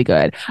really, really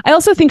good. I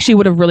also think she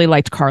would have really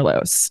liked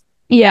Carlos.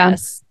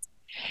 Yes.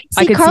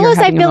 See, Carlos,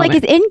 I feel like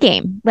is in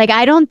game. Like,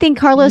 I don't think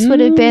Carlos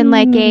would have been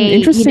like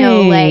a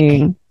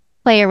like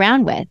play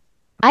around with.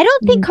 I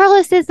don't think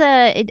Carlos is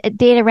a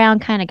date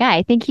around kind of guy.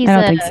 I think he's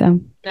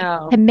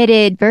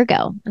committed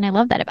Virgo, and I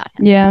love that about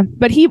him. Yeah,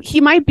 but he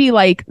might be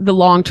like the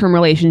long-term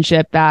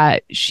relationship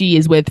that she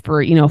is with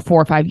for 4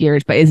 or 5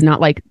 years, but is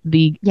not like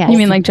the. Yeah, you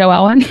mean like Joe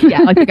Alwyn?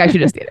 Yeah, like the guy she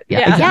just dated.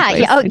 Yeah,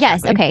 exactly. Oh,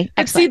 yes. Okay.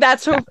 See,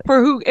 that's for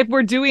who. If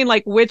we're doing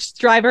like which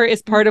driver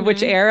is part of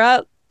which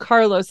era,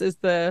 Carlos is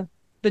the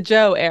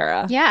Joe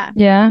era. Yeah.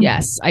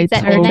 Yes, I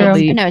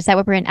totally. No, is that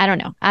what we're in? I don't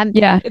know.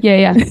 Yeah.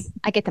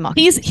 I get them all.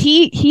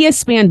 He has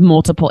spanned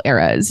multiple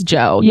eras.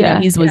 Joe. Yeah.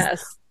 He's was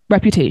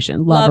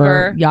Reputation,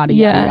 lover, yada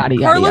yada.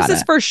 Carlos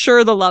is for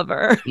sure the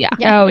lover. Yeah.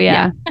 Oh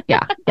yeah.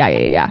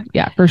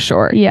 Yeah. For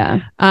sure.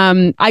 Yeah.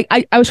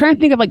 I was trying to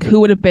think of like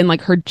who would have been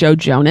like her Joe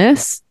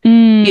Jonas.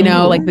 You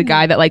know, like the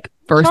guy that like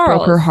first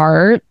broke her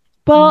heart.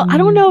 Well, I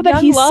don't know that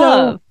Young he's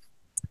love. so.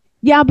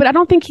 Yeah, but I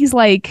don't think he's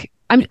like.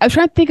 I was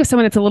trying to think of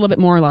someone that's a little bit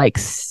more like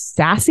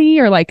sassy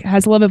or like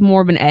has a little bit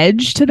more of an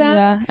edge to that.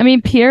 Yeah, I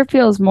mean Pierre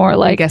feels more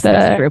like. I guess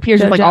that's true.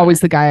 Pierre's just like always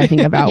the guy I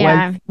think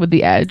about with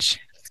the edge.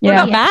 What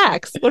about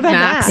Max? What about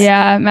Max?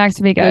 Yeah, Max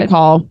would be good. Good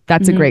call.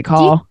 That's a great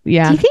call. Do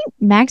you think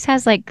Max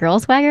has like girl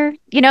swagger?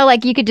 You know,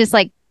 like you could just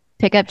like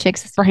pick up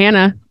chicks for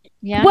Hannah.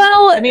 Yeah.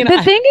 Well,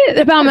 the thing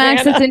about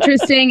Max that's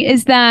interesting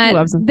is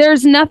that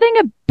there's nothing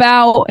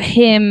about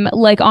him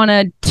like on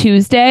a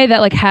Tuesday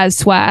that like has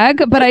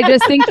swag, but I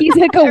just think he's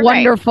like a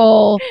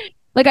wonderful.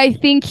 Like, I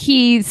think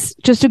he's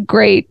just a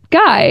great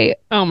guy.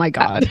 Oh my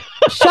God.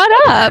 Shut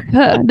up.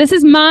 This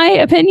is my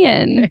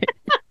opinion.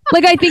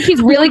 Like, I think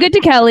he's really good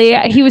to Kelly.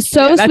 He was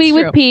so sweet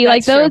with P.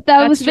 Like those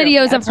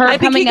videos of her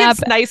coming up.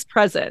 Nice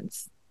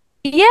presents.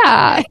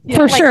 Yeah,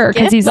 for sure.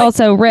 Because he's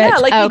also rich. Yeah,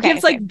 like he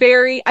gives like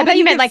very. I thought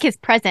you meant like his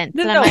presents.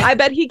 No, I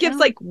bet he gives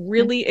like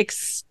really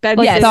expensive,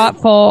 like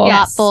thoughtful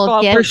gifts.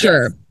 For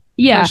sure.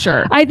 Yeah, for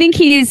sure. I think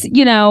he's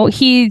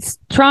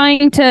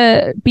trying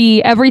to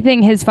be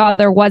everything his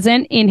father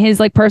wasn't in his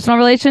like personal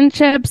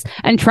relationships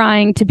and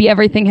trying to be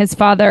everything his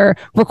father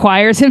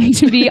requires him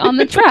to be on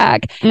the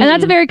track. And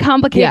that's a very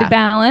complicated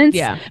balance.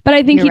 Yeah. But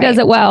I think he does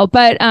it well.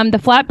 But the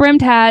flat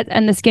brimmed hat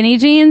and the skinny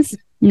jeans,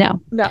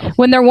 no.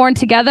 When they're worn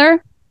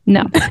together,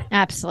 no.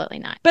 Absolutely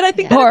not. But I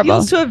think that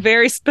appeals to a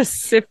very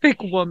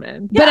specific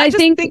woman. But I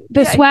think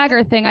the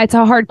swagger thing, it's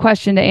a hard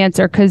question to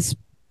answer because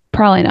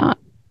probably not.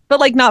 But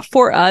like not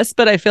for us,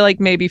 but I feel like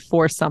maybe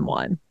for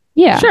someone.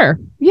 Yeah. Sure.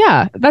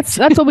 Yeah. That's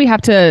what we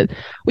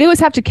always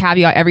have to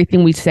caveat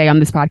everything we say on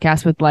this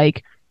podcast with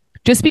like,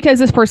 just because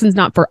this person's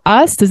not for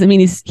us doesn't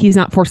mean he's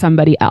not for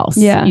somebody else.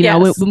 Yeah. You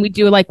know, when we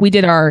do like we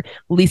did our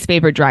least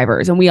favorite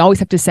drivers and we always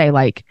have to say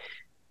like,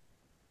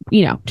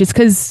 you know, just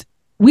because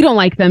we don't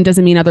like them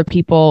doesn't mean other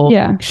people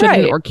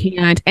shouldn't or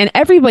can't. And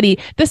everybody,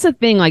 this is the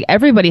thing, like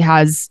everybody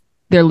has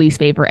their least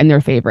favorite and their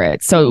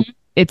favorite. So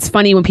it's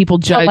funny when people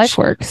judge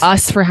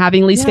us for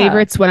having least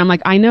favorites when I'm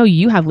like, I know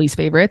you have least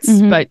favorites,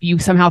 but you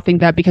somehow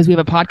think that because we have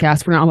a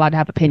podcast, we're not allowed to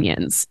have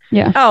opinions.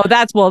 Yeah. Oh,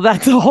 that's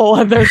a whole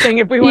other thing.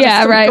 If we want to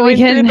start going we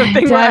can through the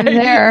thing dive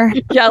there.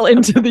 Yell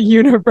into the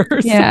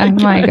universe. Yeah.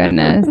 My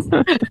goodness.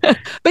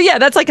 But yeah,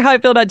 that's like how I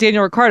feel about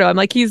Daniel Ricciardo. I'm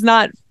like, he's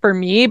not for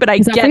me, but I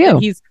get that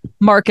he's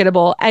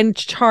marketable and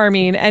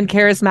charming and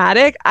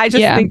charismatic. I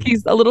just think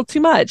he's a little too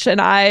much. And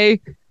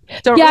I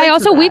don't I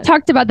also, we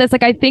talked about this.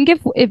 Like, I think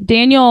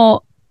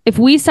if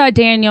we saw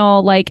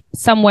Daniel like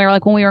somewhere,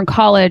 like when we were in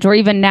college or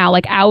even now,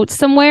 like out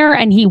somewhere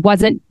and he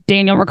wasn't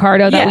Daniel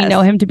Ricciardo that we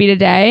know him to be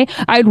today,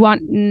 I'd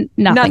want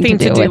nothing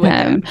to do with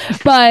him.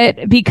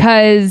 But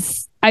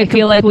because I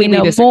feel like we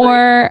know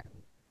more,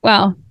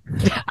 well,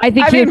 I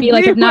think he'd be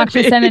like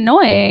obnoxious and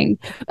annoying.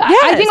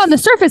 I think on the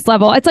surface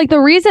level, it's like the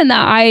reason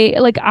that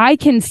I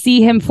can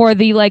see him for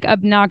the like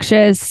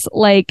obnoxious,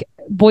 like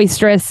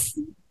boisterous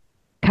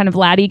kind of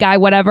laddie guy,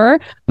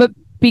 whatever. But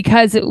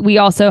because we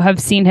also have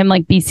seen him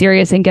like be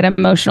serious and get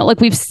emotional. Like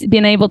we've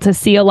been able to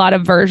see a lot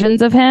of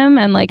versions of him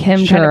and like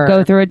him kind of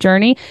go through a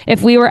journey.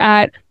 If we were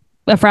at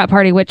a frat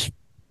party, which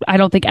I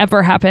don't think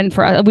ever happened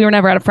we were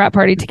never at a frat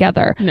party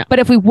together. No. But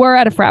if we were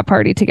at a frat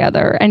party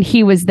together and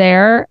he was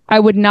there, I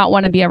would not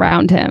want to be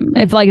around him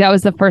if like that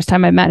was the first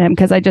time I met him,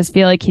 because I just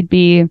feel like he'd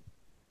be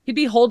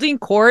holding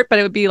court, but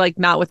it would be like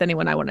not with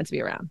anyone I wanted to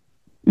be around.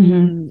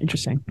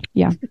 Interesting.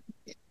 Yeah.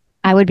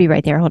 I would be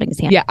right there holding his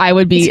hand. Yeah, I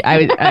would be.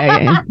 I'm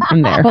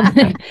there. Well,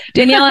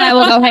 Danielle and I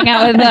will go hang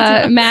out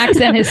with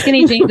Max and his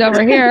skinny jeans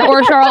over here,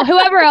 or Charles,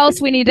 whoever else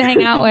we need to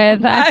hang out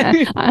with.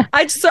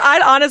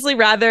 I'd honestly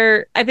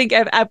rather. I think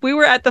if we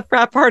were at the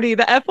frat party,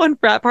 the F1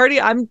 frat party,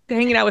 I'm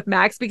hanging out with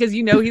Max because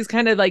he's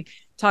kind of like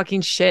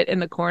talking shit in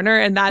the corner,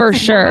 and that's for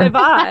sure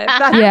my vibe.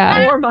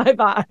 That's more my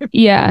vibe.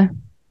 Yeah,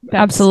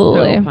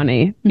 absolutely so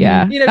funny.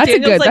 Yeah, that's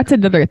Daniel's that's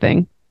another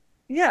thing.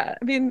 Yeah,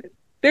 I mean.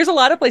 There's a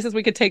lot of places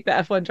we could take the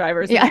F1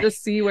 drivers and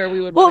just see where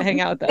we would want to hang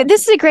out with them.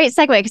 This is a great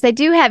segue because I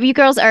do have, you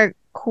girls are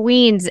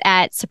queens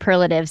at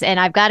superlatives, and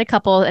I've got a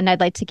couple and I'd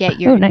like to get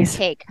your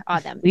take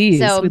on them. Please,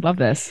 so, we'd love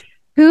this.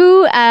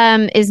 Who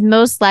is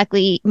most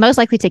likely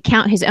to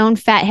count his own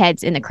fat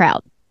heads in the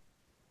crowd?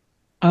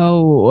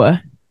 Oh,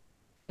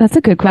 that's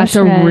a good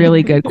question. That's a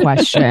really good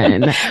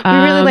question. We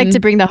really like to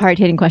bring the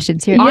hard-hitting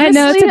questions here. Honestly,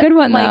 no, it's a good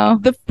one, though.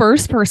 The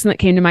first person that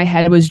came to my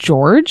head was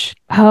George.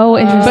 Oh,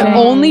 interesting. But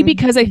only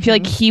because I feel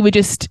like he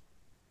just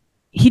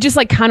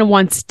like kind of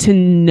wants to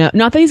know,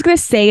 not that he's going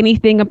to say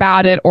anything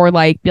about it or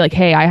like be like,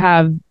 hey, I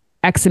have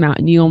X amount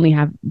and you only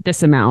have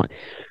this amount.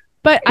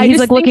 But I just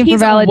like looking for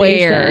validation.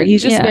 Aware.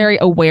 He's just very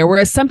aware.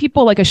 Whereas some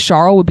people like a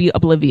Charles would be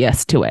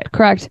oblivious to it.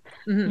 Correct.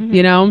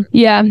 You know?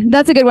 Yeah,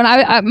 that's a good one.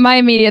 I my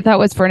immediate thought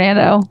was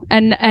Fernando.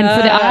 And for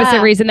the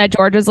opposite reason that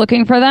George is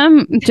looking for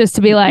them, just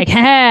to be like,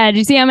 hey, do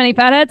you see how many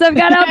fatheads I've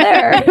got out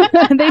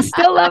there? They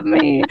still love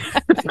me.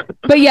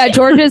 But yeah,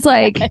 George is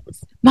like,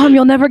 Mom,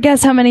 you'll never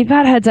guess how many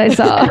fatheads I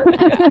saw.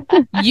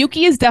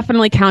 Yuki is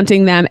definitely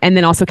counting them and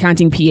then also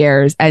counting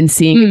Pierre's and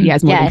seeing if he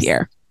has more than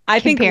Pierre. I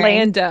think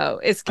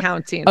Lando is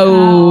counting.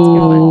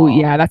 Oh,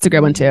 yeah, that's a good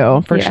one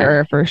too, for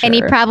sure. And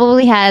he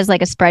probably has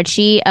like a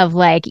spreadsheet of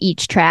like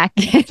each track,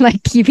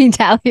 like keeping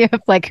tally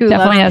of like who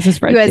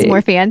has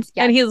more fans.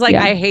 Yeah. And he's like,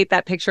 I hate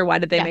that picture. Why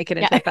did they make it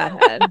into a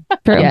fathead?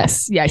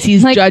 Yes,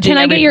 he's like, judging. Can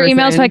I get your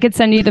email so I could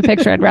send you the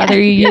picture I'd rather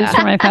you use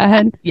for my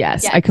fathead?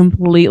 Yes, I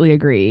completely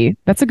agree.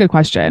 That's a good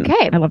question.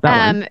 Okay, I love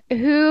that one.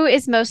 Who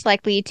is most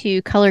likely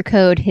to color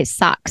code his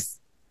socks?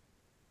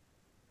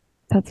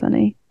 That's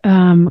funny.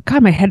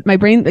 God, my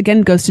brain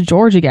again goes to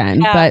George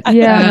again. But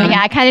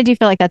I kind of do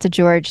feel like that's a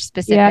George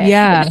specific.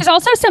 Yeah. There's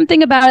also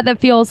something about it that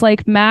feels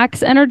like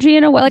Max energy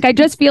in a way. Like I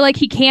just feel like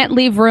he can't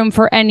leave room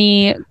for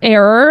any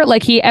error.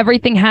 Like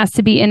everything has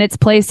to be in its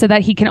place so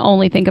that he can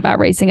only think about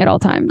racing at all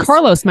times.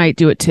 Carlos might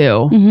do it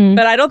too.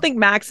 But I don't think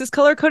Max is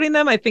color coding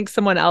them. I think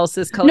someone else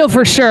is color coding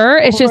for sure.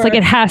 It's just like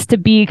it has to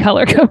be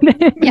color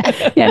coded.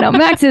 No,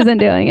 Max isn't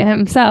doing it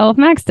himself.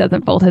 Max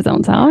doesn't fold his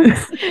own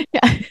socks.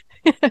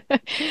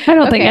 I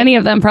don't think any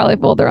of them probably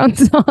fold their own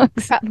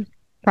socks.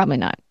 Probably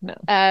not.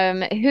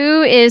 No.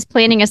 Who is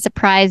planning a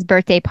surprise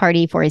birthday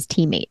party for his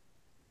teammate?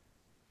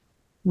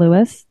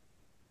 Lewis.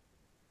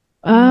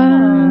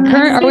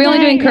 Are we only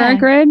doing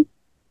current grid?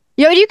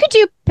 You could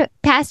do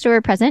past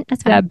or present.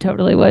 That's fine. Seb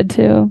totally would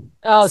too.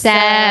 Oh,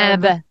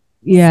 Seb.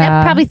 Yeah.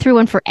 Seb probably threw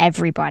one for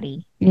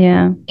everybody.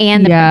 Yeah.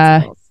 And the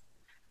principals.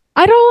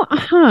 I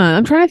don't.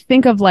 I'm trying to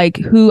think of like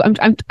who.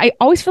 I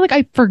always feel like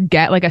I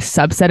forget like a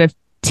subset of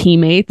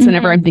teammates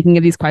whenever I'm thinking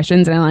of these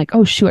questions, and I'm like,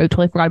 oh shoot, I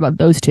totally forgot about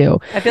those two.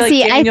 I feel like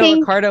Daniel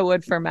Ricciardo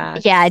would for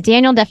Max. Yeah,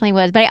 Daniel definitely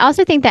would, but I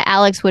also think that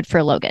Alex would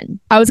for Logan.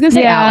 I was gonna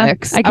say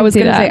Alex. I was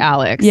gonna say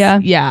Alex.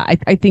 Yeah.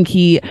 I think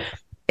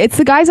it's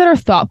the guys that are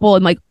thoughtful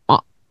and like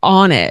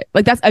on it.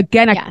 Like that's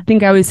again, I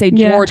think I would say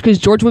George, because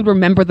George would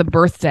remember the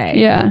birthday.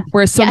 Yeah.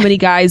 Whereas so many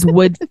guys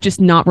would just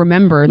not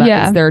remember that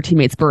it's their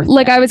teammate's birthday.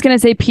 Like I was gonna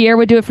say Pierre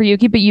would do it for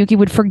Yuki, but Yuki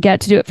would forget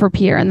to do it for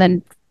Pierre and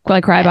then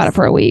like cry about it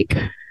for a week.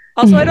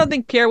 Also, I don't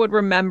think Pierre would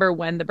remember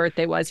when the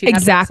birthday was.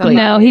 Exactly.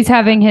 No, he's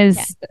having his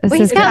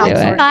assistant he's got do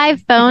it.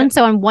 5 phones,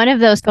 so on one of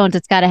those phones,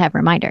 it's got to have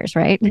reminders,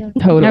 right?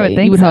 Totally. I would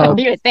think you would so. hope.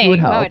 You would think. You would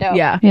hope.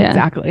 Yeah,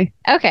 exactly.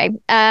 Okay.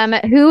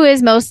 Who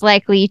is most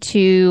likely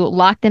to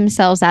lock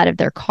themselves out of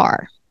their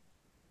car?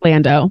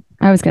 Lando.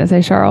 I was going to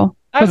say Charles.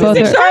 I was going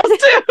to say Charles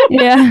too.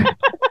 Yeah.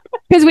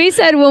 Because we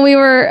said when we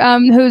were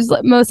who's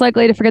most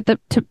likely to forget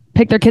to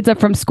pick their kids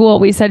up from school,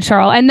 we said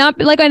Charles, and not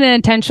like in an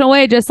intentional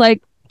way, just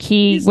like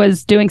he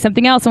was doing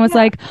something else and was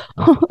like,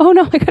 oh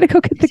no, I gotta go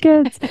get the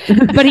kids.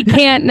 But he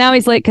can't now.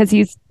 He's late because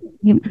he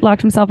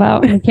locked himself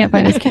out and he can't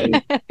find his keys.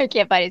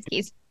 Can't find his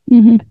keys.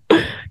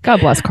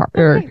 God bless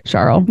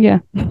Charles. Yeah.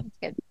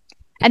 Good.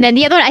 And then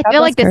the other one, I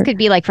feel like this could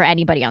be like for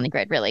anybody on the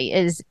grid, really,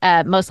 is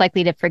most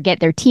likely to forget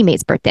their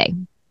teammate's birthday.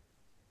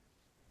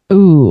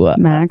 Ooh,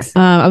 Max.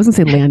 I was gonna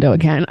say Lando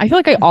again. I feel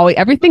like I always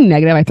everything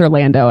negative I throw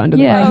Lando under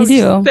the bus. Yeah,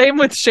 you do. Same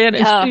with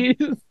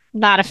Shannon.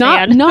 Not a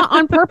fan. Not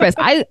on purpose.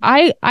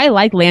 I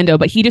like Lando,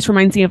 but he just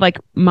reminds me of like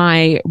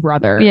my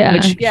brother,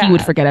 which he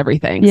would forget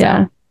everything.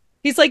 Yeah.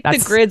 He's like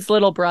the Grid's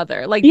little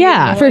brother. Like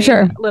for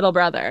sure, little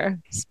brother.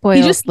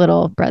 Spoiled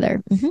little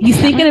brother. He's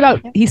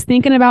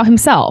thinking about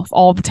himself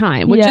all the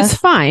time, which is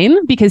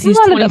fine because he's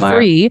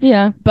 23.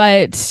 Yeah,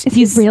 but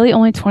he's really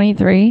only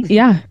 23.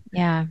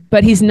 Yeah,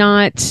 but he's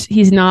not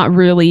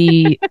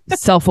really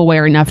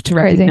self-aware enough to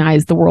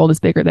recognize the world is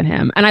bigger than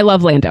him. And I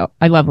love Lando.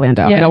 Yeah.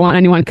 I don't want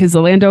anyone, because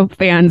the Lando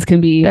fans can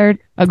be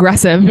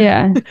aggressive.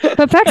 Yeah,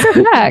 but facts are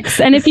facts.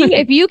 And if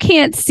you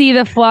can't see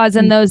the flaws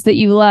in those that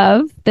you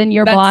love, then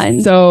you're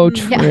blind. So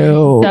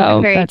true.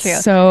 So very true.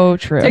 So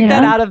true. Take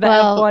that out of the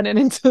F1 and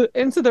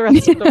into the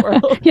rest of the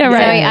world. Yeah,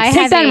 right.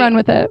 Take that and run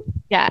with it.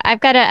 Yeah, I've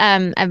got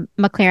a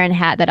McLaren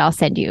hat that I'll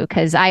send you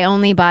because I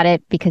only bought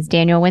it because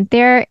Daniel went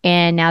there,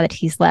 and now that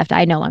he's left,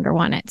 I no longer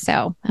want it.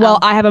 So,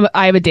 I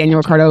have a Daniel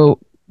Ricciardo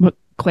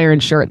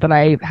McLaren shirt that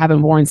I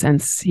haven't worn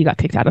since he got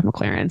kicked out of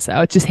McLaren.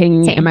 So it's just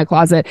hanging in my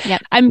closet.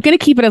 Yep. I'm gonna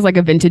keep it as like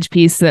a vintage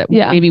piece that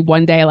maybe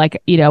one day,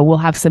 like will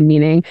have some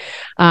meaning.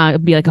 It'll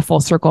be like a full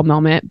circle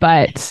moment,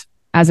 but.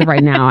 As of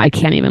right now, I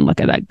can't even look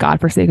at that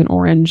godforsaken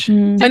orange.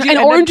 And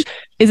orange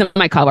isn't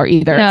my color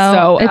either.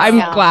 No, so I'm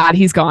glad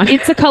he's gone.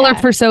 It's a color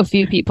for so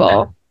few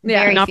people.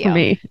 Yeah, not for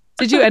me.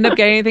 Did you end up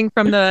getting anything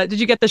did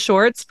you get the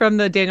shorts from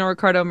the Daniel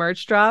Ricciardo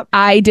merch drop?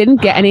 I didn't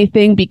get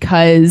anything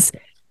because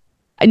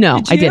I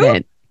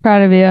didn't.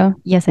 Proud of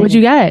you. Yes, What'd you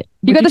get?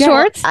 You got the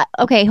shorts?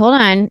 Okay, hold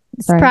on.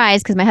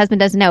 Surprise, because my husband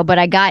doesn't know, but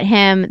I got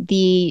him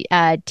the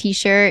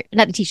t-shirt,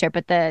 not the t-shirt,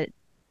 but the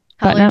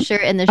colored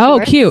shirt and the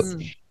shorts. Oh, cute.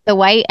 The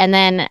white, and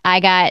then I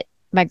got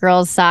my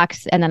girls'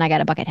 socks, and then I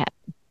got a bucket hat.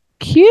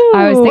 Cute.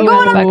 I was thinking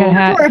about the bucket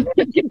hat.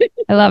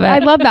 I love it. I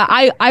love that.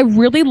 I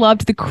really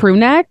loved the crew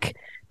neck,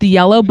 the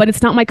yellow, but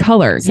it's not my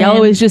color.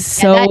 Yellow is just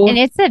so. And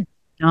it's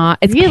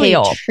it's really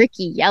pale.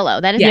 tricky yellow.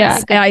 That is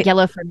not good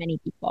yellow for many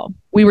people.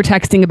 We were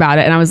texting about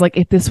it, and I was like,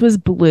 if this was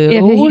blue,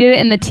 if he did it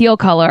in the teal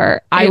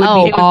color, it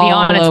would be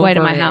on its way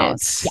to my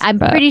house. Yeah, I'm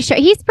pretty sure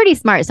he's pretty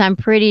smart, so I'm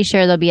pretty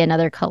sure there'll be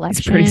another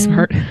collection. He's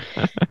pretty smart,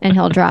 and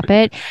he'll drop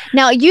it.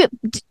 Now, do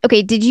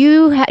either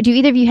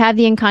of you have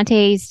the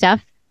Encante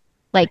stuff?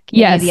 Like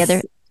the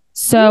other.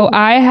 So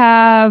I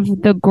have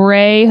the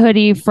gray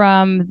hoodie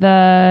from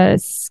the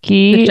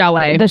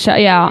chalet.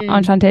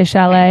 Enchante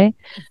Chalet.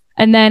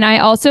 And then I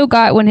also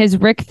got when his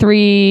Rick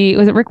 3,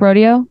 was it Rick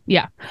Rodeo?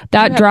 Yeah.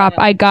 That drop,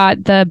 I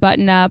got the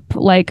button up,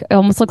 like it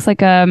almost looks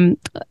like I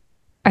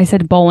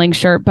said bowling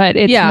shirt, but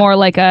it's more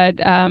like a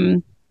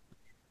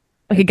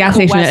gas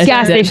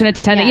station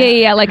attendant.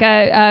 Yeah. Like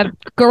a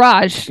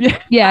garage.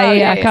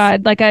 Yeah.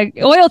 God, like a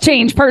oil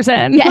change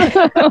person. Yeah.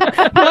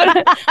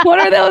 what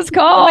are those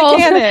called?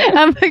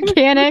 A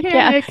mechanic.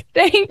 Yeah.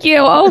 Thank you.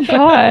 Oh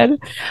God.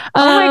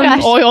 Oh my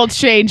gosh. Oil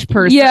change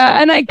person. Yeah,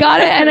 and I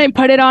got it and I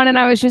put it on and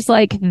I was just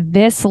like,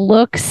 this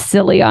looks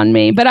silly on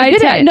me. But I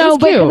didn't know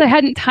because I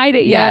hadn't tied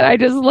it yet. I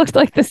just looked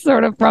like this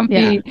sort of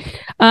frumpy.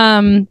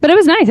 Yeah. But it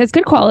was nice. It's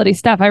good quality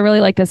stuff. I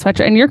really like this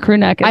sweatshirt and your crew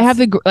neck. I have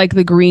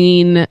the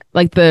green,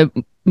 like the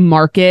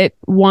market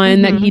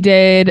one that he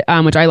did,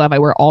 which I love. I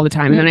wear all the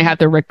time. And then I have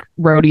the Rick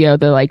Rodeo,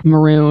 the like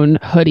maroon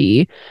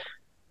hoodie.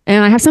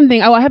 And I have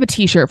I have a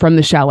t-shirt from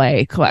the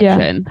Chalet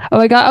collection. Yeah.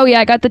 I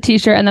got the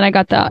t-shirt and then I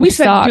got the we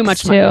spent socks too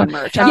much money on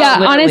merch.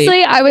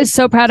 Honestly, I was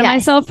so proud of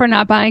myself for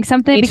not buying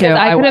something because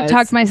I could have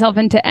talked myself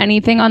into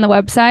anything on the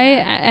website.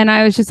 And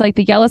I was just like,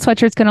 the yellow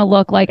sweatshirt's going to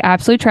look like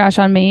absolute trash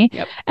on me.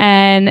 Yep.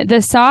 And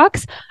the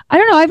socks, I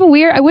don't know.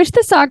 I wish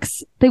the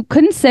socks, they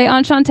couldn't say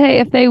Enchante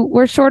if they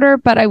were shorter,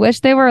 but I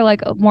wish they were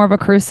like more of a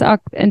crew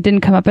sock and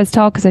didn't come up as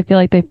tall because I feel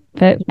like they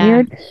fit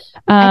weird.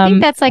 I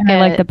think that's like I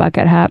like the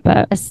bucket hat,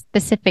 but a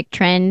specific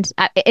trend.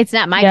 It's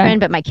not my trend,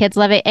 but my kids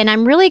love it. And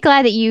I'm really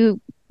glad that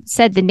you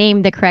said the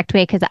name the correct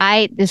way because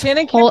I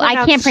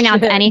can't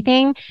pronounce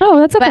anything. Oh,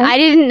 that's okay. But I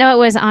didn't know it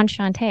was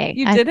Enchante.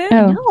 You didn't?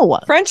 No.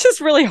 French is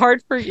really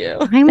hard for you.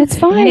 I'm a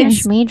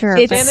Spanish major.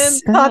 Shannon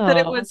thought that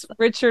it was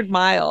Richard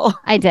Mille.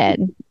 I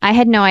did. I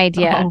had no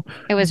idea.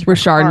 It was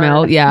Richard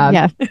Mille.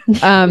 Yeah.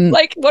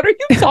 Like, what are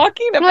you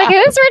talking about? Like,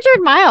 it was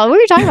Richard Mille. What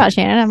are you talking about,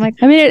 Shannon? I'm like,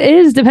 I mean, it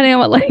is depending on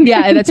what language.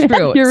 Yeah, that's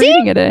true. You're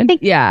reading it in.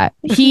 Yeah.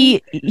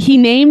 He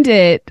named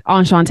it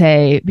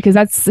Enchante because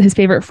that's his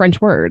favorite French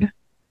word.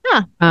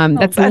 Huh.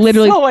 That's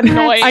literally so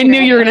annoying. I knew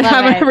you were gonna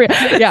have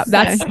it. Yeah,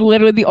 that's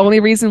literally the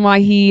only reason why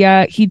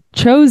he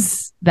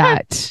chose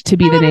that to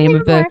be the name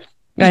of the.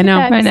 I know.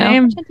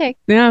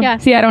 Yeah.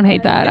 See, I don't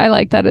hate that. I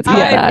like that. It's not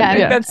that.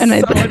 Yeah. That's so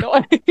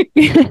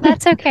annoying.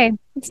 That's okay.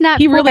 It's not.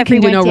 He really can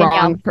do no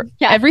wrong for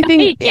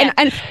everything.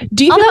 And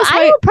do you? Although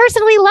I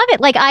personally love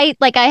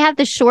it. I have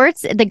the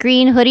shorts, the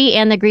green hoodie,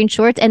 and the green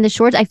shorts, and the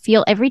shorts. I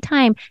feel every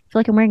time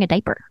like I'm wearing a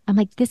diaper. I'm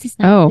like, this is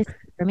not. This is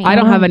for me. I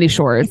don't have any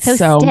shorts, it's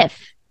so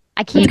stiff.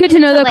 I can't. It's good to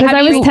know though, because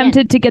I was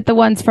tempted to get the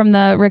ones from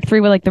the Rick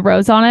 3 with like the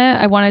rose on it.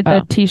 I wanted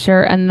the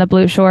t-shirt and the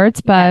blue shorts,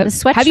 but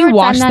have you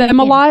washed them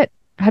a lot?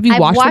 Have you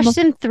washed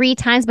them 3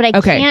 times, but I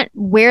can't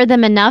wear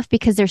them enough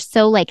because they're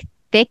so like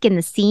thick in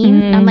the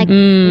seam. I'm like,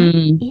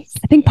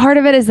 I think part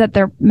of it is that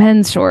they're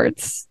men's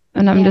shorts,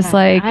 and I'm just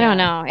like, I don't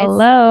know.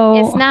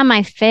 Hello, it's not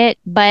my fit,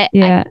 but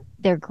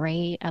they're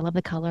great. I love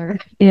the color.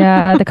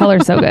 Yeah, the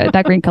color's so good.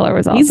 That green color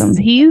was awesome.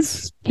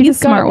 He's a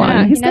smart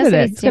one. He's good at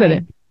it. He's good at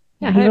it.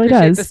 Yeah, he really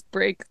does. This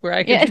break where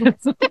I can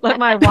let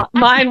my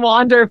mind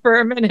wander for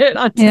a minute.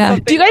 Do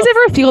you guys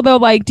ever feel though,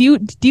 like, do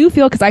you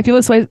feel, because I feel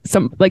this way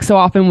so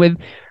often with,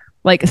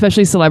 like,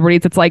 especially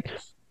celebrities, it's like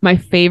my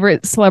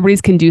favorite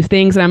celebrities can do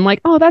things and I'm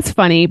like, oh, that's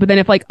funny. But then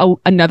if like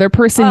another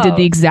person did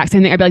the exact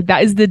same thing, I'd be like,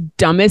 that is the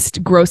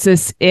dumbest,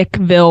 grossest,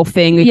 ickville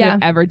thing that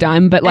you've ever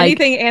done. But like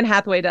anything Anne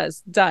Hathaway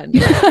does, done.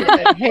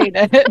 Hate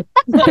it.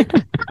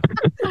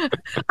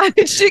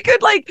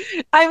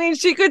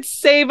 She could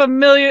save a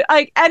million,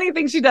 like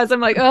anything she does.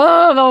 I'm like,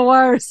 oh, the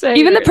worst.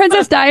 Even the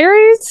Princess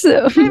Diaries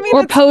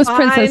or post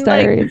Princess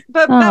Diaries.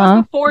 But that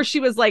was before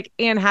she was like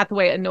Anne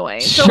Hathaway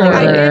annoying. So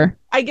like,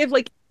 I give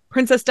like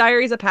Princess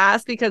Diaries a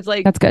pass because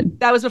like that's good.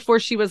 That was before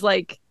she was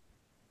like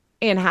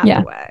Anne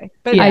Hathaway.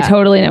 But I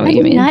totally know what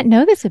you mean. I did not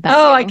know this about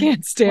you. I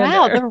can't stand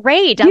her. The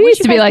rage. You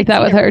used to be like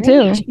that with her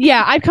too.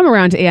 Yeah, I'd come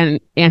around to Anne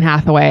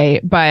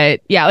Hathaway,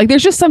 but yeah, like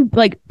there's just some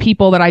like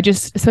people that I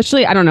just,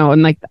 especially, I don't know,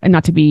 and like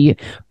not to be,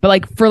 but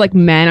like for like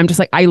men, I'm just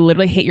like, I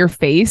literally hate your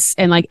face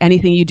and like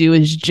anything you do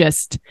is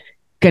just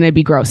gonna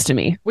be gross to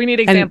me. We need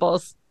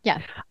examples.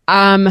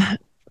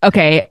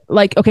 Okay,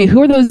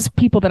 who are those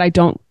people that I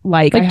don't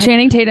like? Like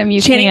Channing Tatum.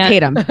 Channing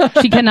Tatum.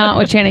 She cannot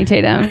with Channing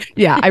Tatum.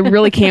 Yeah, I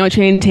really can't with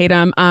Channing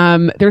Tatum.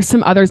 There's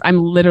some others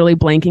I'm literally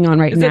blanking on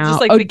right now. Is it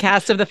just like the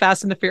cast of the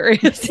Fast and the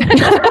Furious?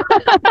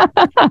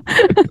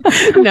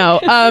 No.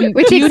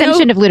 Which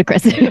extension of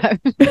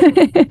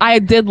Ludacris? I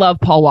did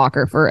love Paul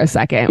Walker for a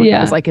second when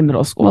I was like in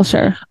middle school. Well,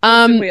 sure.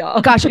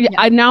 Gosh,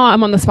 now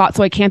I'm on the spot,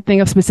 so I can't think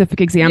of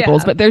specific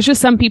examples. But there's just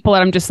some people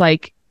that I'm just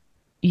like,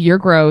 you're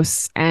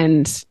gross,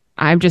 and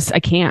I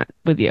can't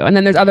with you. And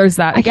then there's others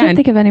that, again, I can't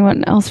think of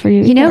anyone else for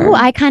you. You know who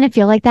I kind of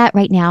feel like that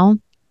right now?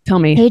 Tell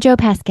me. Pedro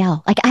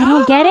Pascal. Like, I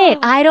don't get it.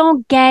 I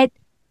don't get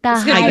the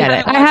hype. I get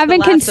it. I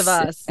haven't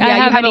considered. Yeah,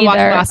 I haven't watched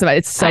The either. Last of Us.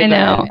 It's so I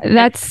know. good.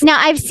 That's now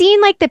I've seen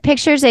like the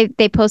pictures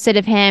they posted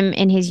of him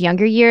in his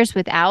younger years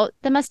without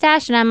the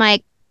mustache, and I'm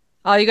like,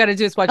 all you got to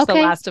do is watch The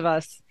Last of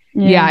Us.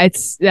 Yeah,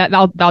 it's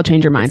that'll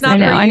change your mind. I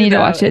know. I need to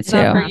watch it too.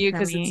 Not for you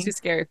because it's too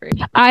scary for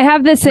you. I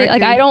have this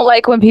like I don't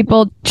like when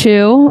people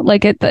chew.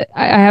 Like I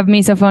have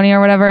misophonia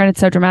or whatever, and it's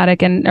so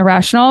dramatic and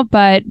irrational.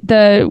 But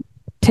the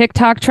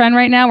TikTok trend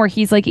right now, where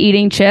he's like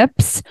eating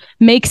chips,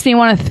 makes me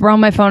want to throw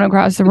my phone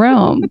across the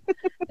room.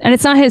 And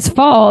it's not his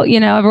fault,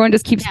 everyone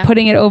just keeps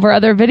putting it over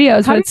other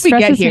videos, but it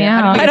stresses me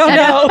out. I don't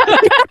know.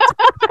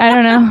 I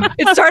don't know.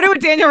 It started with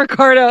Daniel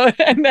Ricciardo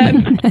and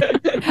then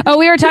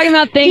we were talking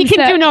about things he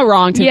can do no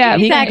wrong to me.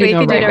 Exactly. He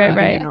can do no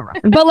right.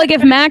 But like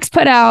if Max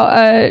put out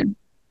a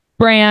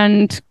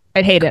brand,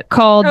 I'd hate it,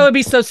 called that would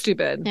be so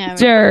stupid.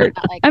 Dirt.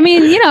 I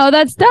mean,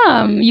 that's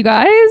dumb, you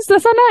guys.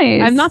 That's not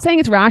nice. I'm not saying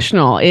it's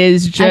rational. I'm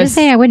just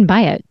saying I wouldn't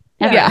buy it.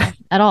 Yeah.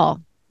 At all.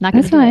 Not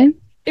gonna That's fine.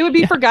 It would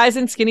be for guys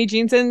in skinny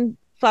jeans and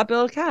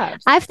flat-billed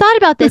caps. I've thought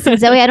about this, and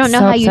Zoe, I don't know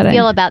So how upsetting. you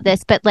feel about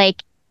this, but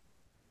like,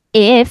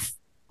 if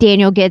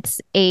Daniel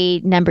gets a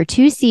number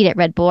 2 seat at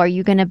Red Bull, are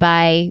you going to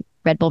buy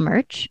Red Bull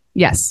merch?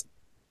 Yes.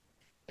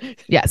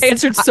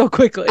 Answered so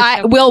quickly.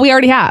 We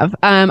already have.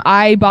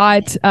 I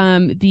bought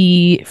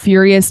the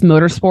Furious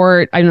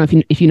Motorsport. I don't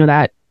know if you know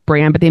that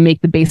brand, but they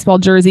make the baseball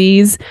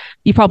jerseys.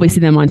 You probably see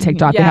them on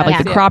TikTok. They have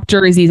like the crop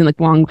jerseys and like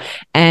long.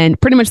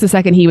 And pretty much the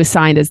second he was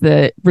signed as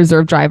the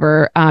reserve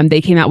driver,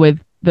 they came out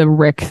with the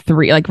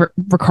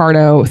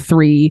Ricardo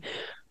 3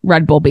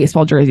 Red Bull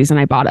baseball jerseys, and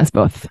I bought us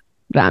both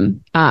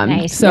them.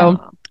 Nice.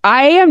 So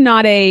I am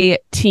not a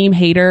team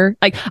hater.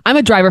 Like, I'm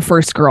a driver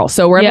first girl.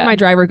 So wherever my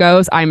driver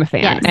goes, I'm a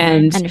fan. Yes,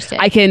 and understood.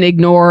 I can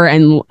ignore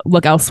and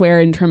look elsewhere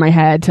and turn my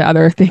head to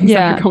other things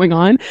that are going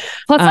on.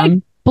 Plus,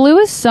 like, blue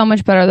is so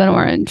much better than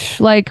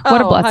orange. Like,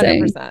 what a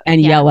blessing. 100%. And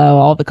yellow,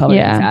 all the colors.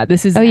 Yeah.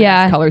 This is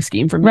color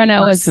scheme for me.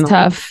 Renault was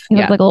tough. He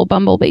looked like a little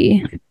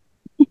bumblebee.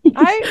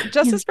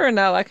 Justice for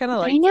no. I kind of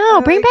like. I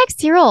know. Bring back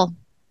Cyril.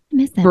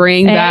 Miss him.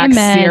 Bring back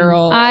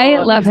Cyril. I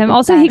love him.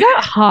 Also, he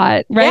got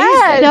hot, right?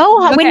 Yes. So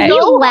hot. When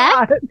he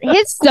left,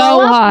 his So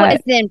hot hot.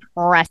 was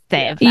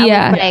impressive.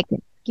 Yeah. I was like,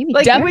 give me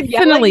Like, that. he would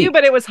yell at you,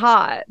 but it was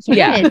hot.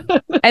 Yeah.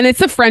 And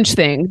it's a French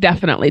thing,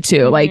 definitely,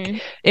 too.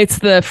 Like, it's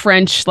the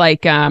French,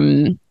 like,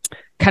 kind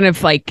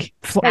of like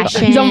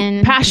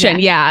passion.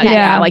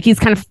 Yeah. Like, he's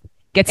kind of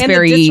gets And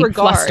very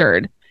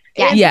flustered.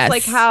 And Yes. just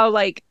like how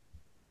like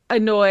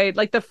annoyed,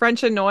 like the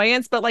French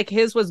annoyance, but like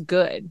his was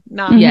good.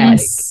 Not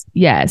Yes.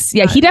 Yeah.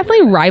 He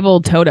definitely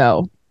rivaled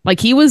Toto. Like,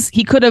 he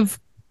could have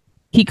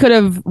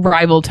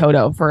rivaled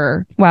Toto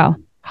for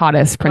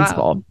hottest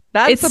principal. Wow.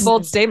 That's a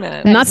bold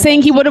statement. I'm not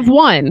saying he would have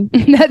won.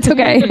 That's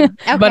okay.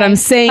 But I'm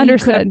saying he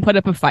could have put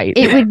up a fight.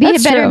 It would be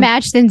That's a better true.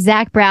 match than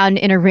Zach Brown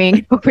in a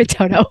ring over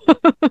Toto.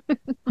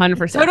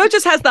 100%. Toto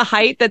just has the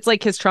height that's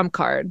like his trump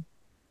card.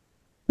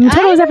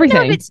 Toto is everything. I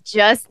don't know if it's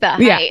just the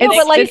height. Yeah, No,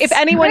 but like if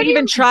anyone pretty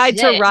even tried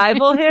to legit.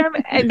 rival him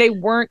and they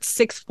weren't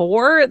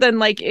 6'4", then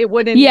like it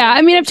wouldn't. Yeah,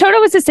 I mean, if Toto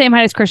was the same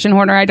height as Christian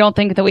Horner, I don't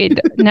think that we'd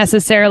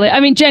necessarily. I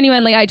mean,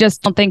 genuinely, I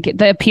just don't think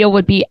the appeal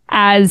would be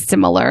as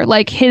similar.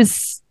 Like,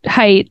 his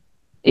height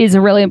is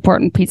a really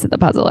important piece of the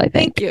puzzle, I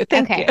think. Thank you.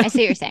 Okay, I see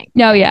what you're saying.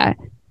 No, yeah.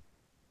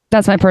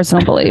 That's my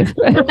personal belief.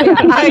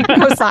 I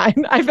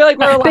co-sign. I feel like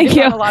we're aligned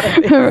on a lot of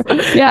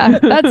things. Yeah,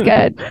 that's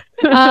good.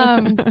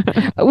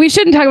 We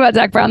shouldn't talk about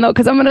Zach Brown though,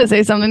 because I'm going to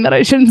say something that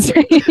I shouldn't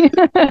say.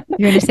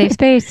 You're in a safe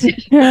space. He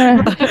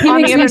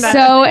makes me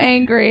so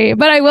angry.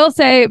 But I will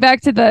say,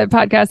 back to the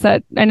podcast,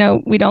 that I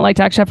know we don't like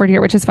Dax Shepard here,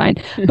 which is fine.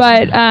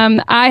 But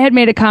I had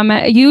made a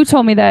comment. You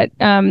told me that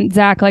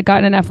Zach like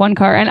got in an F1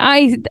 car, and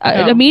I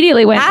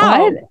immediately went,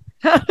 "What?"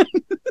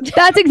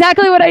 That's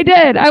exactly what I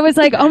did. I was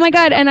like, oh my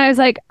God. And I was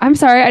like, I'm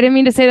sorry, I didn't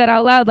mean to say that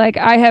out loud. Like,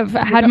 I have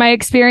had my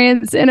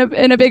experience in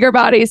a bigger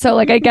body, so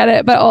like I get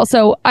it, but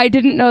also I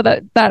didn't know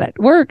that it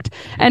worked.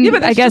 And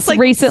I guess like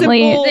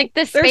recently simple, like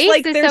the space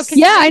is so confusing.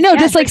 Yeah, I know,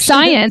 just like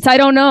science. I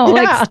don't know.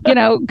 Like,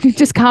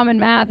 just common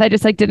math. I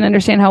just like didn't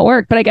understand how it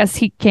worked, but I guess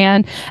he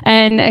can.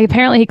 And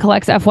apparently he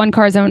collects F1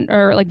 cars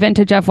or like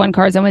vintage F1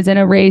 cars, and was in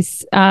a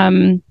race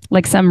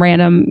like some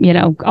random,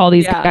 all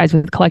these guys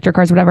with collector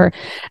cars, whatever.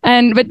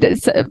 But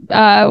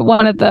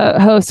one of the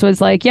hosts was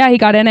like, yeah, he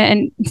got in it.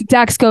 And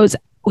Dax goes,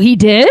 he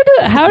did?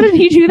 How did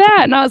he do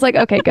that? And I was like,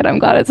 okay, good. I'm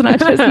glad it's not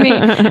just me.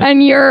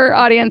 And your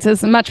audience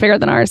is much bigger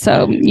than ours,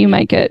 so you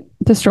might get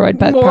destroyed,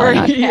 but more.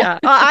 Yeah.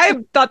 I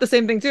thought the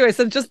same thing too. I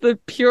said just the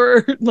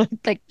pure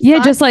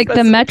just like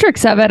the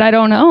metrics of it. I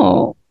don't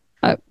know.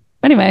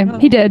 Anyway,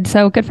 he did,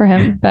 so good for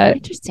him. But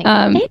Interesting.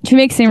 He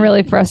makes me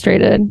really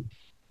frustrated.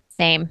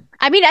 Same.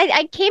 I mean,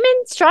 I came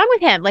in strong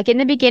with him. Like in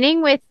the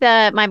beginning with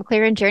my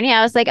McLaren journey,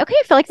 I was like, okay,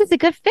 I feel like this is a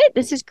good fit.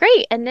 This is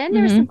great. And then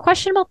there were some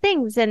questionable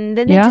things, and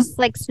then they just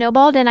like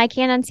snowballed, and I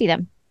can't unsee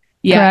them.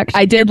 Yeah, correct.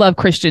 I did love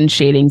Christian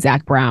shading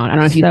Zach Brown. I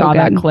don't know if you saw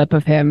that clip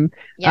of him.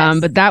 Yes.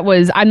 But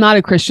I'm not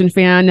a Christian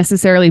fan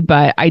necessarily,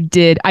 but I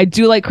do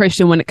like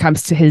Christian when it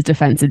comes to his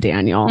defense of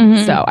Daniel.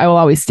 So I will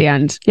always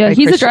stand. Yeah,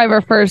 he's Christian. a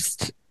driver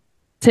first.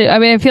 I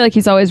mean, I feel like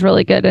he's always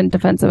really good and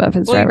defensive of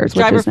his drivers.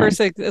 Driver first,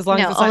 as long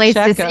as it's only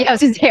not Checo. I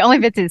was going to say only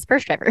if it's his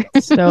first driver.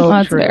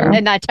 So true.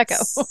 And not Checo.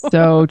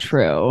 So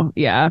true.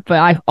 Yeah. But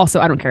I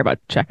don't care about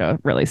Checo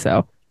really.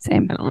 So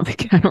same. I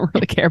don't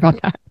really care about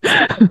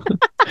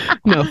that.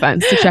 No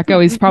offense to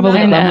Checo. He's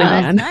probably a lovely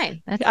man.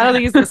 That's I don't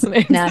think he's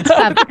listening. No,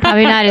 it's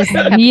probably not his.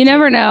 You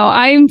never know.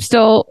 I'm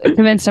still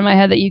convinced in my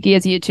head that Yuki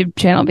has a YouTube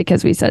channel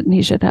because we said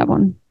he should have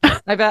one.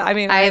 I bet. I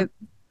mean, I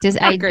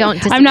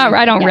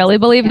don't really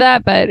believe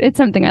that, but it's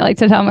something I like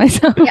to tell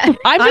myself. Yeah.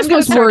 I'm just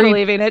most worried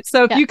believing it.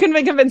 So if you can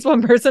convince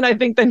one person, I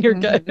think then you're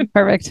good.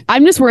 Perfect.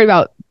 I'm just worried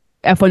about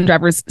F1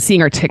 drivers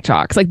seeing our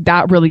TikToks. Like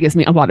that really gives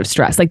me a lot of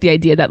stress. Like the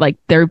idea that like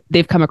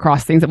they've come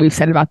across things that we've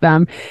said about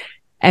them,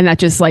 and that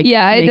just like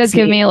it does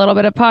give me a little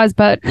bit of pause,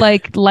 but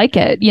like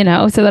it,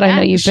 so that I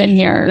know you've been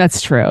here.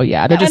 That's true.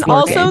 Yeah, they're just and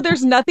working. Also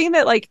there's nothing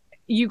that like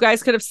you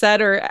guys could have said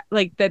or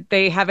like that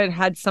they haven't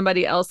had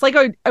somebody else like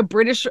a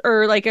British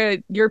or like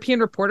a European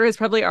reporter has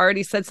probably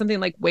already said something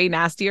like way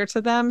nastier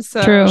to them.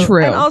 So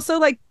true. And also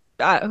like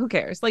who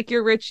cares? Like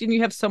you're rich and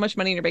you have so much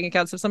money in your bank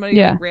account. So if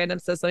somebody like, random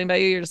says something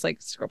about you, you're just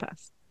like scroll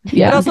past.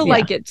 Yeah. But also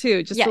like it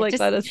too, just to like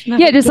let us know.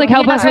 Yeah, just like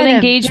help us with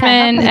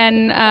engagement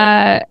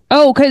and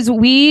because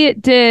we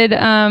did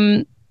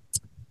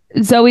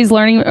Zoe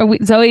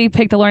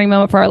picked the learning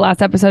moment for our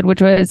last episode,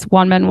 which was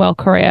Juan Manuel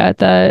Correa,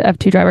 the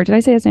F2 driver. Did I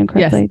say his name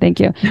correctly? Yes. Thank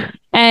you.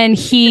 And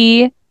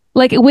he,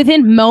 like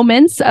within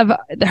moments of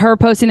her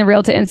posting the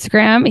reel to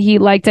Instagram, he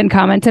liked and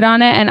commented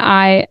on it,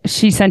 and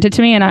she sent it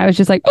to me, and I was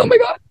just like, oh my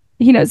God,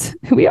 he knows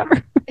who we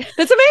are.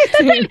 That's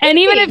amazing. And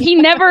even if he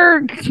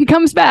never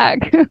comes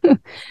back,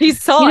 he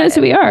knows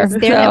who we are.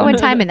 There that one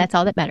time, and that's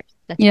all that matters.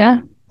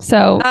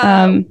 So,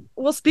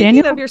 well,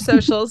 speaking of your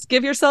socials,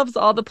 give yourselves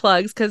all the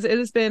plugs because it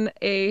has been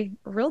a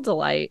real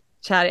delight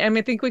chatting. I mean,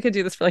 I think we could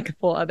do this for like a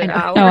full other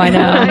hour. Oh, I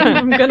know.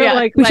 I'm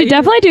gonna we should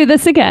definitely do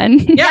this again.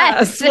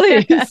 Yes,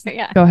 please.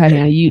 Go ahead,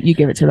 Hannah. You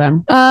give it to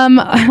them.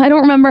 I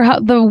don't remember how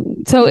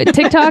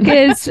TikTok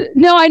is.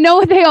 No, I know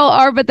what they all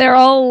are, but they're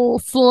all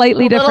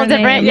slightly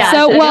different. Yeah.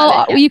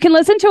 So, you can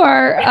listen to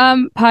our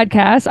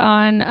podcast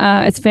on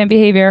it's Fan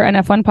Behavior, an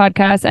F1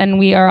 podcast, and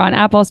we are on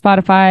Apple,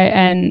 Spotify,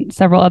 and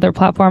several other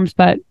platforms,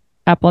 but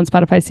Apple and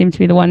Spotify seem to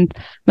be the one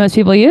most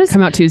people use.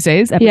 Come out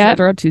Tuesdays.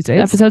 Episodes are on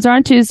Tuesdays. Episodes are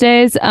on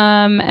Tuesdays.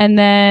 And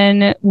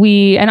then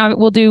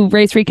we'll do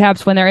race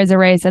recaps when there is a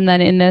race. And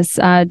then in this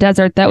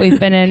desert that we've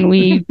been in,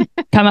 we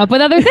come up with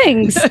other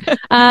things.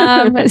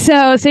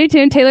 So stay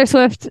tuned. Taylor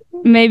Swift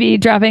may be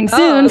dropping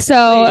soon.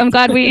 So I'm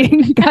glad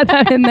we got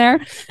that in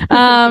there.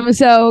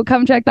 So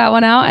come check that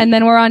one out. And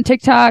then we're on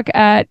TikTok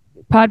at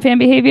Pod Fan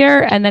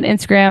Behavior, and then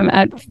Instagram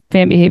at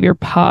Fan Behavior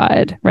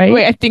Pod, right?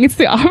 Wait, I think it's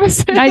the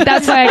opposite.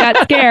 That's why I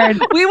got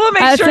scared. We will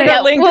make sure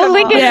to link. We'll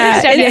link it.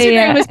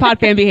 Instagram is Pod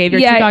Fan Behavior.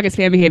 TikTok is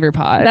Fan Behavior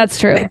Pod. That's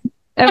true.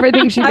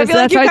 Everything she I feel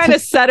like you kind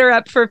of set her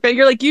up for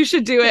you're like, you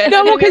should do it.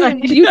 No,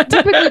 because you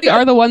typically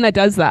are the one that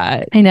does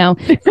that. I know.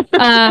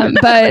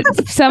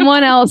 But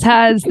someone else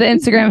has the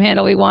Instagram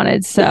handle we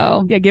wanted.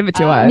 So yeah, give it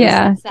to us.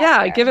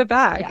 Yeah, give it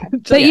back.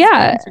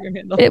 Yeah.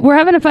 But we're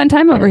having a fun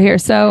time over here.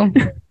 So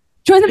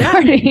join the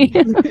party.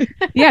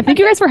 Thank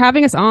you guys for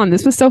having us on.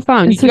 This was so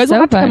fun. You guys will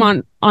have to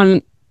come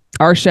on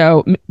our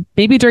show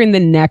maybe during the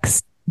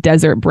next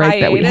desert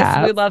break that we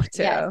have. We'd love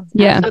to.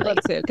 Yeah. We'd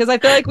love to. Because I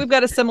feel like we've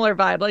got a similar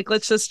vibe. Like,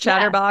 let's just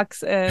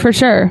chatterbox. And for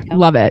sure.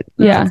 Love it.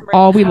 Yeah.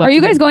 All we love. Are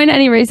you guys going to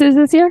any races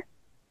this year?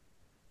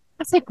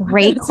 That's a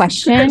great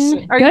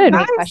question. Good. Great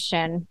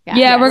question.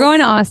 Yeah, we're going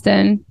to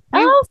Austin.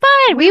 Oh,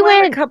 fun. We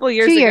went a couple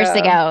years 2 years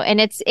ago, and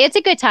it's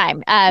a good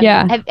time.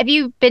 Yeah. Have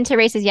you been to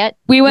races yet?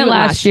 We went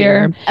last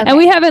year. Okay. And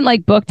we haven't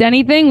like booked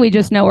anything. We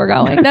just know we're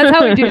going. That's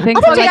how we do things.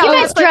 You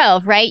guys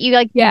drove, right? You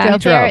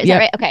drove there. Is that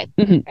right? Okay.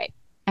 Mm-hmm. Right.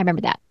 I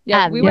remember that.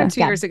 Yeah, we went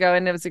 2 years ago,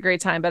 and it was a great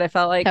time. But I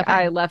felt like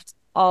I left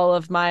all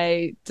of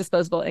my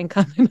disposable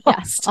income in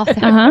Boston.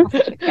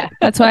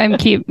 That's why I'm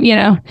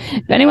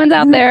if anyone's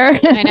out there,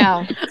 I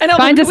know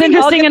finds us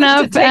interesting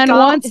enough and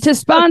wants to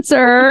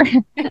sponsor,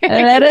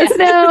 let us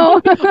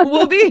know.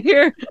 We'll be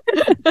here.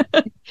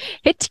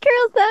 Hit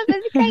girls up.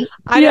 It's great.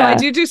 I know. I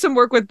do some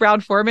work with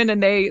Brown Forman,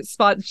 and they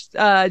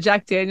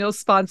Jack Daniels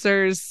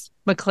sponsors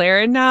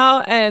McLaren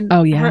now, and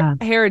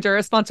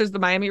Herradura sponsors the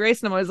Miami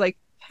race, and I'm always like,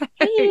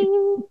 hey.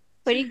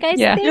 What do you guys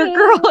think? Your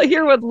girl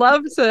here would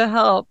love to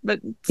help, but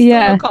still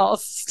no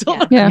calls. Still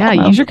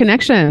use your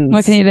connections.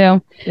 What can you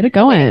do? Get it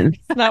going.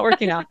 It's not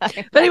working out.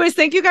 But anyways,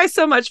 thank you guys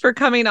so much for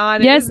coming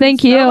on. Yes,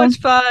 thank you. So much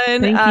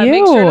fun. Thank you.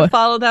 Make sure to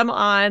follow them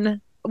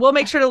on. We'll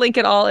make sure to link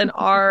it all in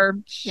our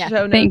show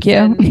notes. Thank you.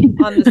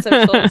 On the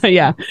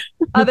socials.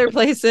 Other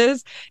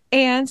places.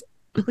 And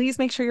please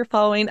make sure you're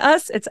following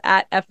us. It's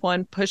at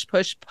F1 Push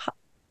Push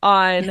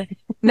on.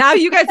 Now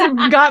you guys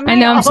have got me. I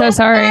know. I'm so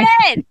sorry.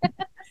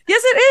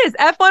 Yes, it is.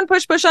 F1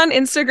 Push Push on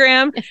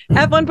Instagram,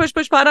 F1 Push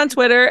Push Pod on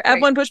Twitter,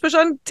 F1 Push Push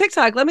on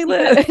TikTok. Let me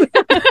live.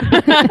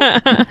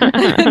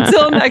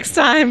 Until next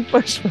time,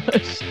 push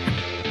push.